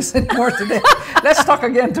your voice anymore today. Let's talk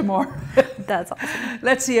again tomorrow. That's awesome.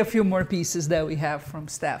 Let's see a few more pieces that we have from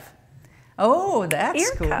Steph. Oh, that's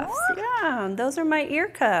ear cool. Cuffs. Yeah, those are my ear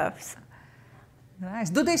cuffs. Nice.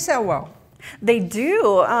 Do they sell well? They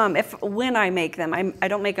do. When I make them, I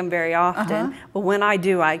don't make them very often, but when I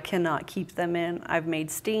do, I cannot keep them in. I've made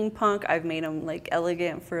steampunk. I've made them like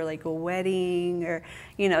elegant for like a wedding or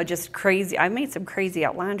just crazy. I've made some crazy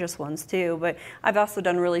outlandish ones too, but I've also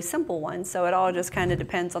done really simple ones. So it all just kind of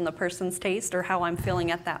depends on the person's taste or how I'm feeling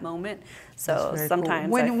at that moment. So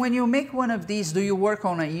sometimes cool. When you make one of these, do you work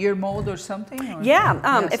on an ear mold or something? Or?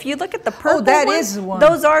 Yeah. If you look at the purple is one.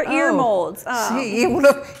 Those are ear molds. See, it would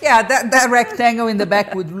look, that rectangle in the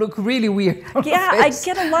back would look really weird. Yeah, I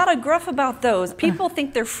get a lot of gruff about those. People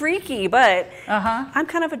think they're freaky, but I'm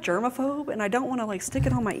kind of a germaphobe, and I don't want to like stick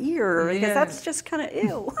it on my ear because that's just kind of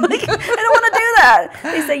ew. Like, I don't want to do that.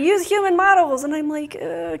 They say use human models, and I'm like,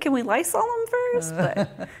 can we Lysol them first?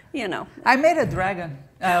 But I made a dragon.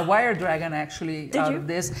 Wire dragon actually out of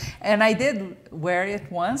this, and I did wear it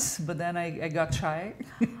once, but then I got shy.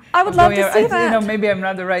 I would love to see that. Maybe I'm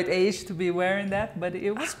not the right age to be wearing that, but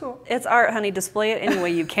it was cool. It's art, honey. Display it any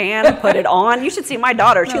way you can. Put it on. You should see my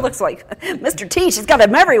daughter. She looks like Mr. T. She's got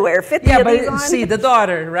them everywhere. 50 of these on. See the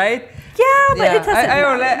daughter, right? Yeah, but it doesn't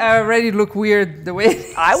I already look weird the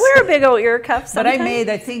way. I wear a big old ear cuff sometimes. But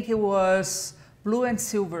I think it was blue and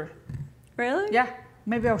silver. Really? Yeah.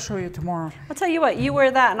 Maybe I'll show you tomorrow. I'll tell you what, you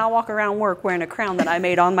wear that and I'll walk around work wearing a crown that I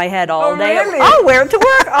made on my head all day. Really? I'll wear it to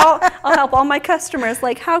work. I'll help all my customers.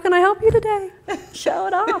 Like, how can I help you today? Show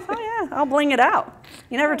it off. Oh yeah, I'll bling it out.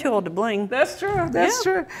 You're never too old to bling. That's true. That's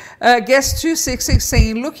true. Guest 266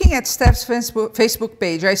 saying, looking at Steph's Facebook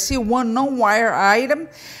page, I see one non-wire item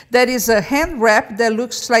that is a hand wrap that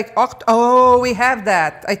looks like we have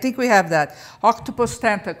that. I think we have that. Octopus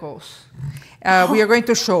tentacles. We are going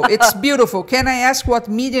to show. It's beautiful. Can I ask what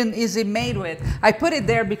medium is it made with? I put it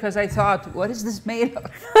there because I thought, what is this made of?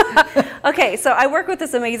 Okay, so I work with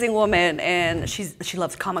this amazing woman, and she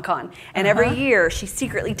loves Comic-Con. And every year, she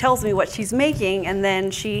secretly tells me what she's making, and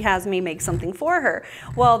then she has me make something for her.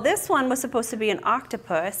 Well, this one was supposed to be an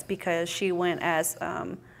octopus because she went as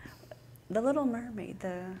the Little Mermaid.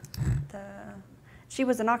 She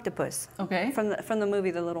was an octopus from the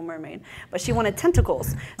movie The Little Mermaid, but she wanted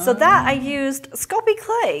tentacles. So that I used Sculpey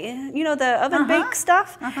clay, you know, the oven baked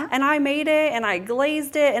stuff, and I made it and I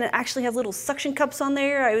glazed it, and it actually has little suction cups on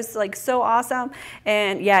there. It was like so awesome,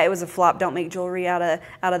 and yeah, it was a flop. Don't make jewelry out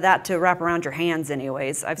of that to wrap around your hands,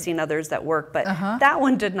 anyways. I've seen others that work, but that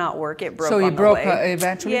one did not work. It broke. So it broke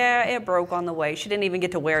eventually. Yeah, it broke on the way. She didn't even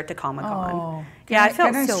get to wear it to Comic-Con. Oh. Yeah, I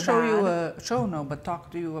felt so bad. Can I but talk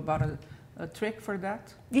to you about a trick for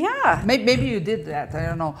that? Yeah. Maybe you did that, I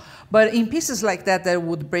don't know. But in pieces like that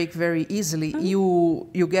would break very easily,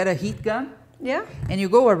 you get a heat gun. Yeah. And you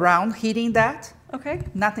go around heating that. Okay.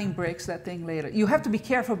 Nothing breaks that thing later. You have to be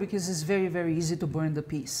careful because it's very, very easy to burn the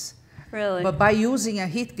piece. Really? But by using a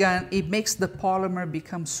heat gun, it makes the polymer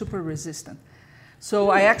become super resistant. So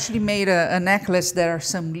I actually made a necklace. There are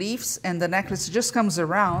some leaves, and the necklace just comes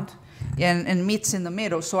around and meets in the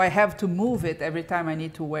middle. So I have to move it every time I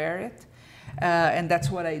need to wear it. And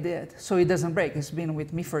that's what I did. So it doesn't break. It's been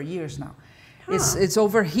with me for years now. It's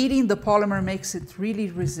overheating. The polymer makes it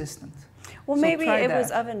really resistant. Well, so maybe it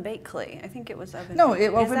was oven baked clay. I think it was oven. No,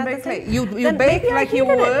 oven baked clay. You bake like you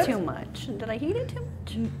would. It too much. Did I heat it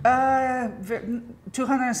too much?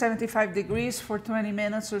 275 degrees for 20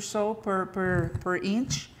 minutes or so per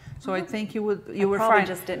inch. So I think you were fine. Probably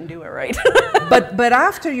just didn't do it right. but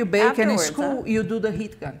after you bake and it's cool, you do the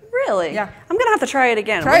heat gun. Really? Yeah. I'm gonna have to try it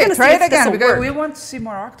again. Try it again because we want to see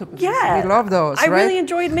more octopuses. Yeah. We love those. I really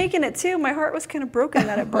enjoyed making it too. My heart was kind of broken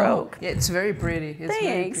that it broke. Yeah, it's very pretty.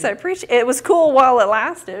 Thanks. I appreciate it. It was cool while it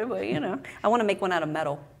lasted, but you know, I want to make one out of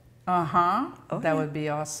metal. That would be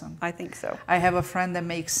awesome. I think so. I have a friend that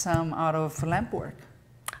makes some out of lamp work.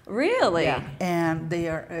 Really? Yeah, and they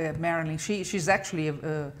are Marilyn. She's actually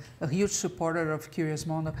a huge supporter of Curious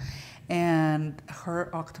Mondo, and her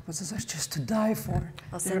octopuses are just to die for.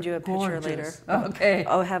 I'll send you a picture later. Okay.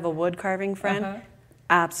 I have a wood carving friend.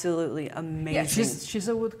 Absolutely amazing. Yeah, she's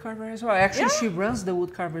a wood carver as well. Actually, she runs the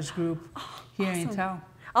wood carvers group here in town.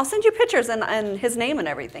 I'll send you pictures and his name and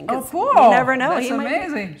everything. Oh, cool. You never know. That's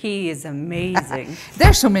amazing. He is amazing.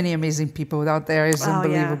 There's so many amazing people out there. It's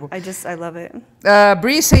unbelievable. Yeah. I love it.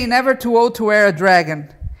 Bree saying never too old to wear a dragon.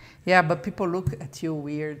 Yeah, but people look at you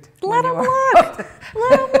weird. Let them look. Let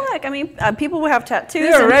them look. I mean, people who have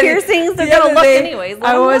tattoos and piercings, they're going to look anyways.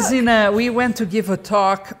 We went to give a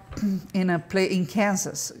talk in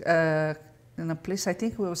Kansas. In a place, I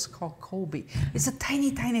think it was called Colby. It's a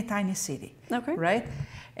tiny, tiny, tiny city. Okay. Right?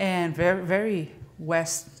 And very, very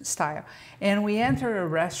West style. And we entered a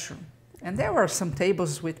restroom. And there were some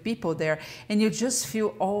tables with people there. And you just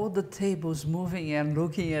feel all the tables moving and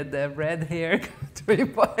looking at the red hair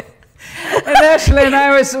going by. And Ashley and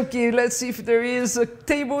I was, okay, let's see if there is a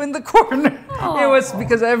table in the corner. It was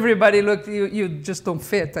because everybody looked, you just don't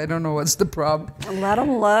fit. I don't know what's the problem. Let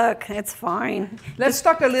them look. It's fine. Let's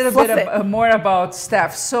talk a little bit more about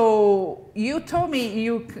Steph. So you told me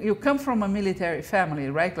you come from a military family,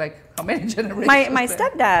 right? Like how many generations? My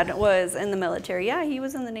stepdad was in the military. Yeah, he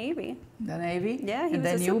was in the Navy. The Navy? Yeah, he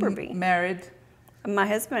was a Super Bee. Married? My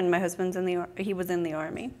husband's he was in the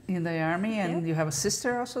Army. In the Army, and you have a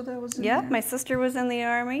sister also that was in the Army? My sister was in the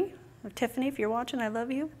Army. Tiffany, if you're watching, I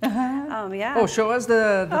love you. Yeah. Oh, show us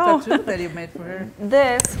the tattoo that you made for her.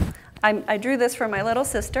 This, I drew this for my little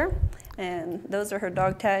sister, and those are her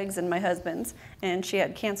dog tags and my husband's. And she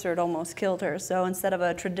had cancer; it almost killed her. So instead of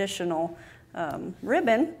a traditional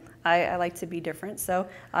ribbon, I like to be different. So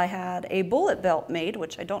I had a bullet belt made,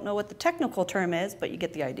 which I don't know what the technical term is, but you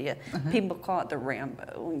get the idea. People call it the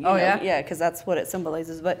Rambo. Yeah, because that's what it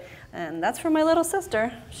symbolizes. And that's for my little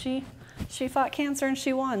sister. She fought cancer and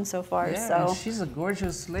she won so far. Yeah, so she's a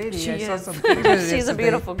gorgeous lady. She I saw is. some pictures She's a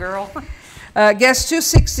beautiful girl. Guest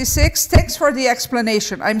 266, thanks for the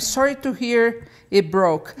explanation. I'm sorry to hear it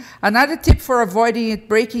broke. Another tip for avoiding it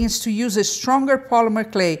breaking is to use a stronger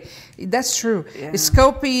polymer clay. That's true. Yeah.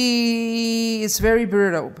 Sculpey is very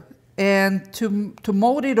brittle. And to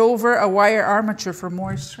mold it over a wire armature for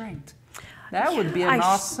more strength. That would be an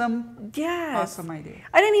awesome idea.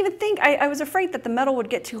 I didn't even think, I was afraid that the metal would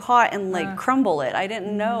get too hot and like crumble it. I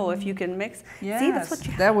didn't know if you can mix. Yes, see, that's what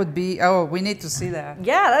you that would be, we need to see that.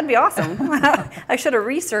 Yeah, that'd be awesome. I should have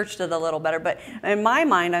researched it a little better, but in my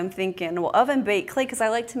mind I'm thinking, well, oven baked clay, because I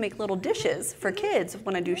like to make little dishes for kids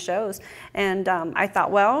when I do shows. And I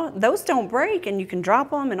thought, well, those don't break and you can drop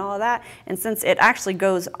them and all of that. And since it actually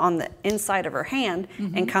goes on the inside of her hand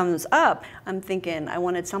and comes up, I'm thinking I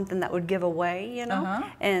wanted something that would give away, you know?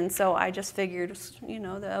 And so I just figured, you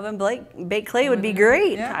know, the oven baked clay would be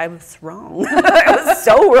great. Yeah. I was wrong. I was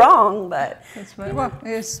so wrong, but. That's right. Well,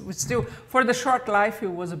 it's still, for the short life, it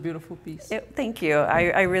was a beautiful piece. Thank you.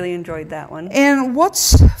 I really enjoyed that one. And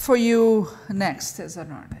what's for you next as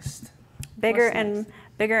an artist? Bigger and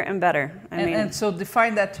better. And so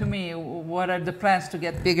define that to me. What are the plans to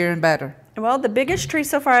get bigger and better? Well, the biggest tree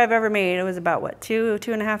so far I've ever made, it was about what,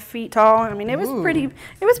 2.5 feet tall. I mean, it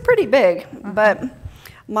was pretty big. But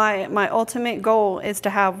my ultimate goal is to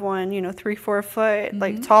have one, you know, 3-4 foot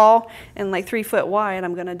like tall and like 3 foot wide.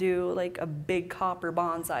 I'm gonna do like a big copper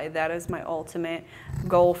bonsai. That is my ultimate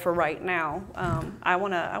goal for right now. I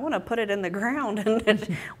wanna put it in the ground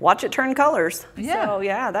and watch it turn colors. Yeah. So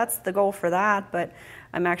yeah, that's the goal for that. But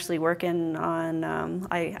I'm actually working on,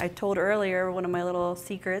 I told earlier, one of my little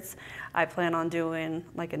secrets, I plan on doing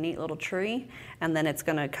like a neat little tree, and then it's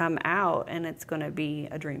gonna come out and it's gonna be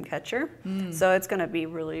a dream catcher. So it's gonna be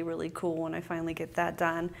really, really cool when I finally get that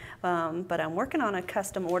done. But I'm working on a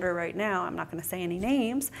custom order right now. I'm not gonna say any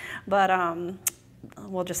names, but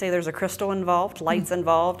we'll just say there's a crystal involved, lights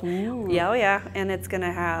involved. Yeah, and it's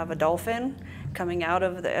gonna have a dolphin coming out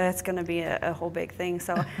of it's going to be a whole big thing.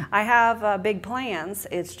 So I have big plans.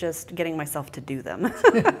 It's just getting myself to do them.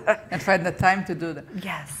 And find the time to do them.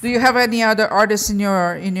 Yes. Do you have any other artists in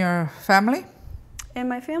your family? In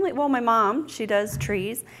my family, well, my mom, she does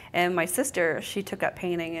trees, and my sister, she took up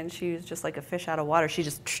painting, and she was just like a fish out of water. She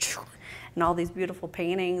just and all these beautiful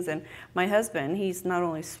paintings. And my husband, he's not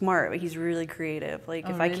only smart, but he's really creative. Like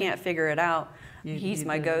if I can't figure it out, he's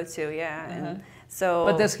my go-to. Yeah. And so,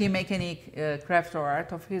 but does he make any craft or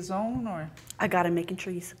art of his own, or? I got him making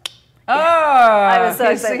trees. Oh, I was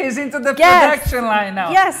so he's into the production line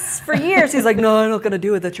now. Yes, for years he's like, no, I'm not going to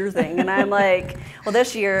do it. That's your thing. And I'm like, well,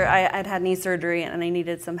 this year I'd had knee surgery and I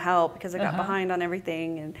needed some help because I got behind on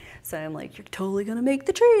everything. And so I'm like, you're totally going to make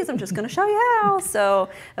the trees. I'm just going to show you how. So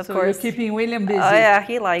of course, you're keeping William busy. Oh yeah,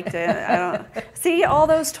 he liked it. I don't see all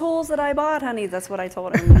those tools that I bought, honey. That's what I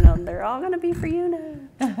told him. You know, they're all going to be for you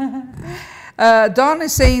now. Dawn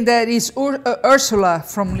is saying that it's Ursula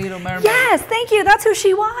from Little Mermaid. Yes, thank you. That's who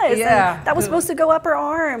she was. Yeah. And that was supposed to go up her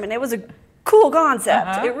arm, and it was a cool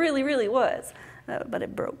concept. It really, really was. But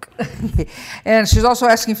it broke. And she's also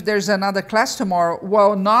asking if there's another class tomorrow.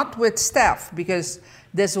 Well, not with Steph, because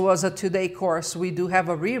this was a 2-day course. We do have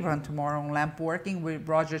a rerun tomorrow on lamp working with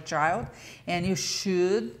Roger Child, and you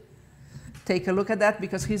should take a look at that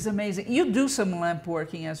because he's amazing. You do some lamp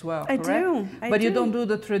working as well, correct? I do. You don't do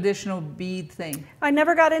the traditional bead thing. I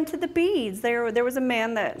never got into the beads. There was a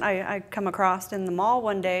man that I come across in the mall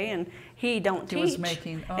one day, and he don't teach. He was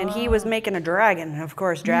making, and he was making a dragon. Of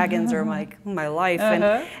course, dragons are my life.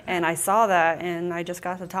 And I saw that, and I just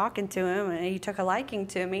got to talking to him, and he took a liking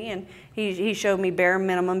to me, and he showed me bare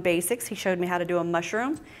minimum basics. He showed me how to do a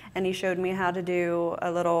mushroom, and he showed me how to do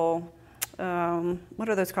a little, what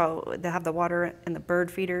are those called? They have the water and the bird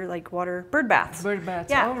feeder, like bird baths. Bird baths.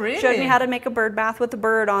 Yeah. Oh, really? Showed me how to make a bird bath with a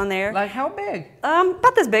bird on there. Like how big?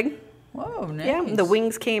 About this big. Whoa, nice. Yeah, the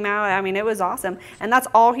wings came out. I mean, it was awesome. And that's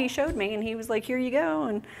all he showed me. And he was like, here you go.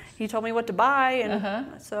 And he told me what to buy.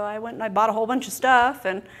 And so I went and I bought a whole bunch of stuff.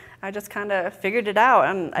 And I just kind of figured it out.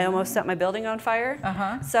 And I almost set my building on fire.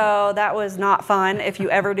 So that was not fun. If you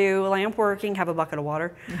ever do lamp working, have a bucket of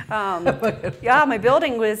water. Yeah, my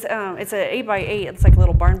building was, it's an 8x8. It's like a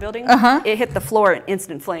little barn building. It hit the floor in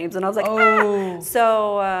instant flames. And I was like, ah!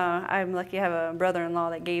 So I'm lucky I have a brother-in-law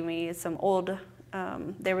that gave me some old,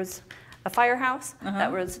 there was a firehouse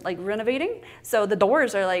that was like renovating. So the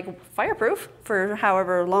doors are like fireproof for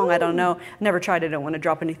however long, I don't know. Never tried it, I don't want to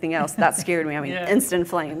drop anything else. That scared me. I mean, instant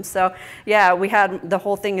flames. So yeah, we had, the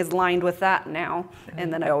whole thing is lined with that now.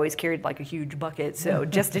 And then I always carried like a huge bucket. So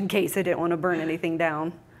just in case I didn't want to burn anything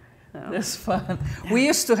down. So. That's fun. We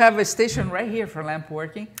used to have a station right here for lamp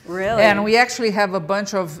working. Really? And we actually have a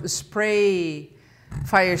bunch of spray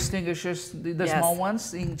fire extinguishers, the Yes. small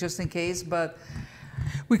ones, just in case, but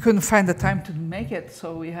we couldn't find the time to make it,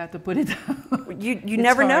 so we had to put it down. You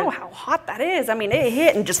never know how hot that is. I mean, it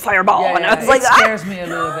hit and just fireball, and I was it like, scares me a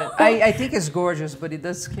little bit. I think it's gorgeous, but it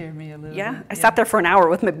does scare me a little bit. Yeah, I sat there for an hour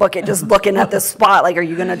with my bucket just looking at this spot, like, are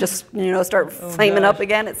you gonna just, start flaming up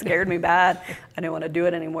again? It scared me bad. I didn't want to do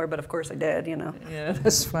it anymore, but of course I did, Yeah,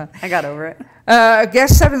 that's fun. I got over it.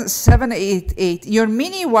 Guest 788, your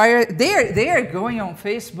mini wire, they are going on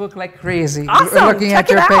Facebook like crazy. Awesome. Looking Check at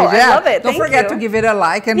your it page. out. I love it. Don't Thank forget you. to give it a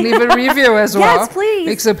like and leave a review as well. Yes, please.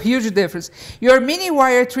 Makes a huge difference. Your mini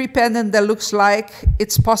wire tree pendant that looks like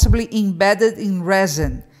it's possibly embedded in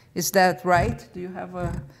resin. Is that right? Do you have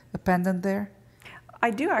a pendant there?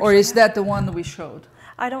 I do actually. Or is that the one we showed?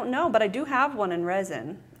 I don't know, but I do have one in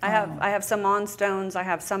resin. I have some on stones. I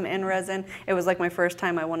have some in resin. It was like my first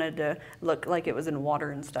time. I wanted to look like it was in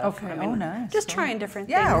water and stuff. Okay. I mean, Nice. Just trying different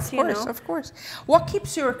Yeah, things. of course. What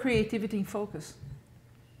keeps your creativity in focus?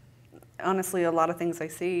 Honestly, a lot of things I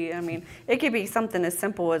see. I mean, it could be something as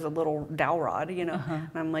simple as a little dowel rod, And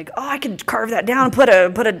I'm like, oh, I could carve that down and put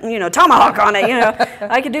a tomahawk on it.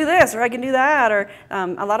 I could do this or I can do that. Or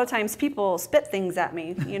a lot of times people spit things at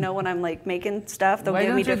me. When I'm like making stuff, they'll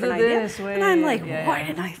give me different ideas, and I'm like, why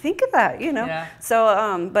didn't I think of that? Yeah.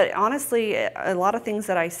 So, but honestly, a lot of things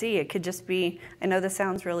that I see, it could just be. I know this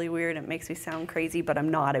sounds really weird. It makes me sound crazy, but I'm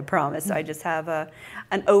not. I promise. I just have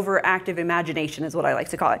an overactive imagination, is what I like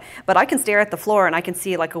to call it. But I can stare at the floor and I can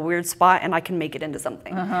see like a weird spot and I can make it into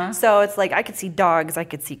something. So it's like I could see dogs, I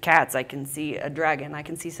could see cats, I can see a dragon, I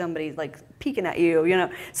can see somebody like peeking at you,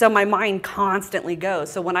 So my mind constantly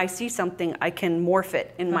goes. So when I see something, I can morph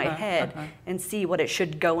it in my head and see what it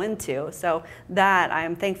should go into. So that I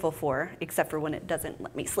am thankful for, except for when it doesn't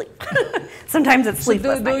let me sleep. Sometimes it's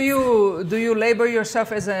sleepless nights. Do you label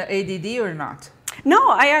yourself as an ADD or not? No,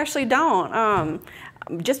 I actually don't.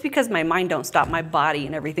 Just because my mind don't stop, my body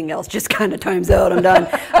and everything else just kind of times out. I'm done.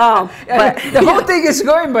 But the whole thing is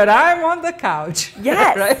going, but I'm on the couch.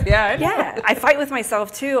 Yes. Right? Yeah. Yeah. I fight with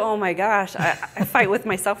myself too. Oh my gosh. I fight with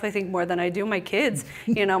myself, I think, more than I do my kids.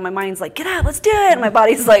 My mind's like, get up, let's do it. And my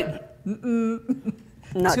body's like,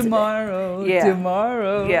 not tomorrow. Today. Yeah.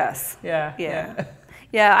 Tomorrow. Yes. Yeah.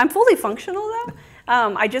 Yeah. I'm fully functional though.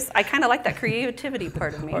 I kind of like that creativity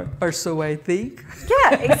part of me. Or so I think.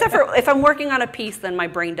 Yeah, except for if I'm working on a piece, then my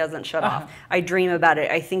brain doesn't shut off. I dream about it.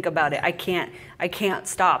 I think about it. I can't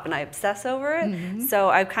stop, and I obsess over it. So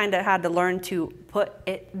I've kind of had to learn to put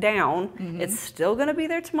it down. It's still going to be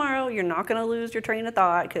there tomorrow. You're not going to lose your train of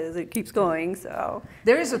thought because it keeps going. So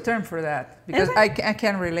there is a term for that because I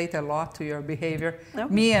can relate a lot to your behavior.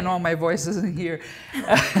 Okay. Me and all my voices in here.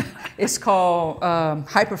 It's called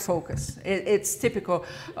hyperfocus. It's typical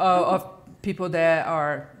of people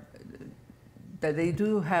that they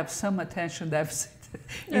do have some attention deficit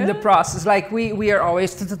in the process. Like we are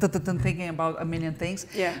always thinking about a million things.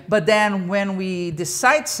 Yeah. But then when we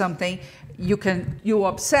decide something, you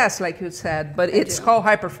obsess, like you said, but it's called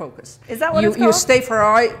hyperfocus. Is that what it's called? You stay for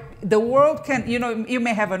the world can, you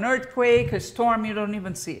may have an earthquake, a storm, you don't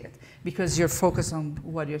even see it because you're focused on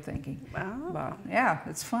what you're thinking. Wow. Yeah,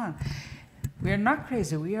 it's fun. We are not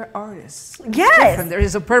crazy, we are artists. Yes. There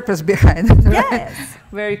is a purpose behind it. Right? Yes.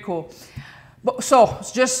 Very cool. So,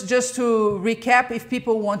 just to recap, if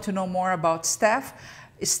people want to know more about Steph,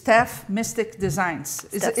 Steph Mystic Designs.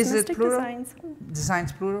 Is it plural? Designs.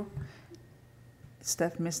 Designs plural?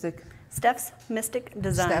 Steph Mystic. Steph's Mystic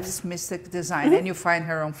Design. Steph's Mystic Design. And you find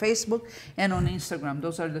her on Facebook and on Instagram.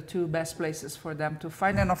 Those are the two best places for them to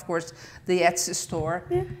find. And of course, the Etsy store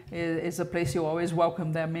is a place you always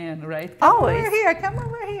welcome them in, right? Come over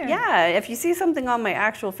here. Yeah, if you see something on my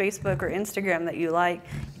actual Facebook or Instagram that you like,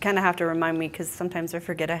 you kind of have to remind me because sometimes I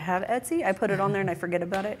forget I have Etsy. I put it on there and I forget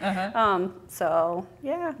about it. So,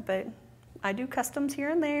 yeah, but I do customs here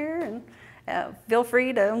and there. And feel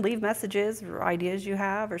free to leave messages or ideas you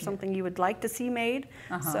have or something you would like to see made.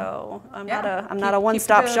 So I'm not a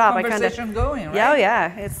one-stop shop. I kind of going, right?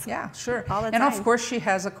 Yeah, sure. All the and time. Of course, she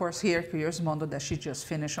has a course here, Curious Mondo, that she just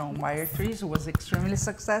finished on wire trees. It was extremely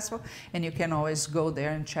successful, and you can always go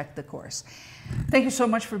there and check the course. Thank you so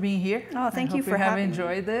much for being here. Oh, thank you for having me. You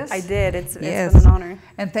have enjoyed this. I did. It's been an honor.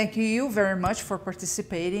 And thank you very much for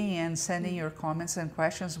participating and sending your comments and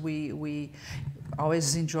questions. We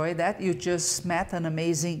always enjoy that. You just met an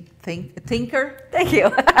amazing thinker. Thank you.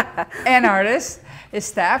 And artist,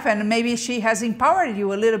 Steph, and maybe she has empowered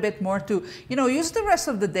you a little bit more to, use the rest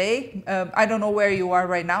of the day. I don't know where you are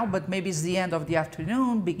right now, but maybe it's the end of the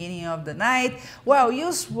afternoon, beginning of the night. Well,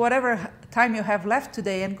 use whatever time you have left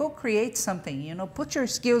today and go create something, put your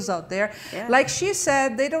skills out there. Yeah. Like she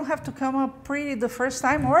said, they don't have to come up pretty the first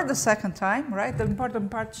time or the second time, right? The important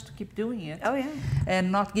part is to keep doing it. Oh, yeah.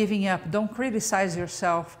 And not giving up. Don't criticize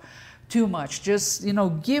yourself too much. Just,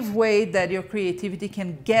 give way that your creativity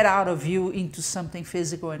can get out of you into something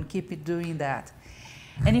physical and keep it doing that.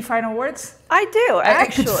 Any final words? I do,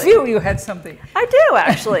 actually. I could feel you had something. I do,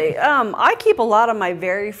 actually. I keep a lot of my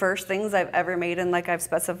very first things I've ever made, and like I've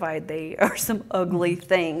specified, they are some ugly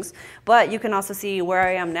things. But you can also see where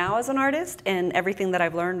I am now as an artist and everything that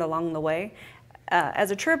I've learned along the way.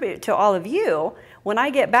 As a tribute to all of you, when I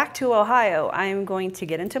get back to Ohio, I'm going to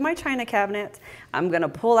get into my china cabinet. I'm going to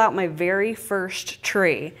pull out my very first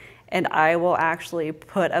tree, and I will actually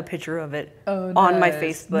put a picture of it on my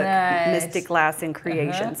Facebook, Mystic Glass and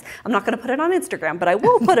Creations. I'm not going to put it on Instagram, but I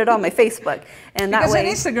will put it on my Facebook. And because that way,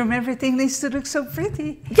 on Instagram, everything needs to look so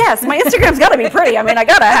pretty. Yes, my Instagram's got to be pretty. I mean, I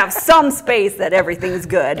got to have some space that everything's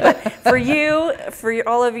good. But for you,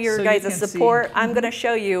 all of your guys' support, I'm going to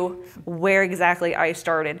show you where exactly I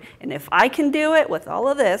started. And if I can do it with all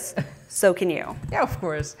of this, so can you. Yeah, of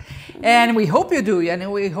course. And we hope you do,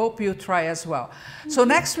 and we hope you try as well. So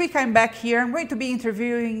next week I'm back here. I'm going to be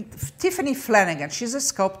interviewing Tiffany Flanagan. She's a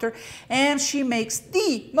sculptor, and she makes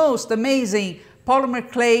the most amazing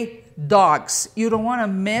polymer clay dogs. You don't want to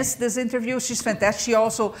miss this interview. She's fantastic. She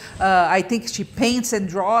also, I think she paints and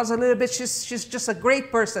draws a little bit. She's just a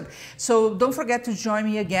great person. So don't forget to join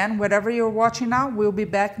me again. Whatever you're watching now, we'll be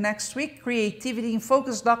back next week.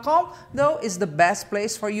 CreativityInFocus.com, though, is the best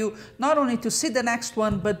place for you not only to see the next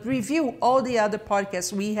one, but review all the other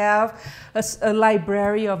podcasts. We have a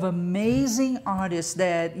library of amazing artists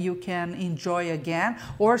that you can enjoy again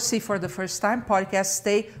or see for the first time. Podcasts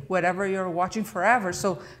stay wherever you're watching forever.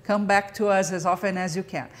 So come back to us as often as you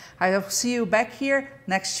can. I will see you back here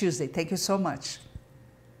next Tuesday. Thank you so much.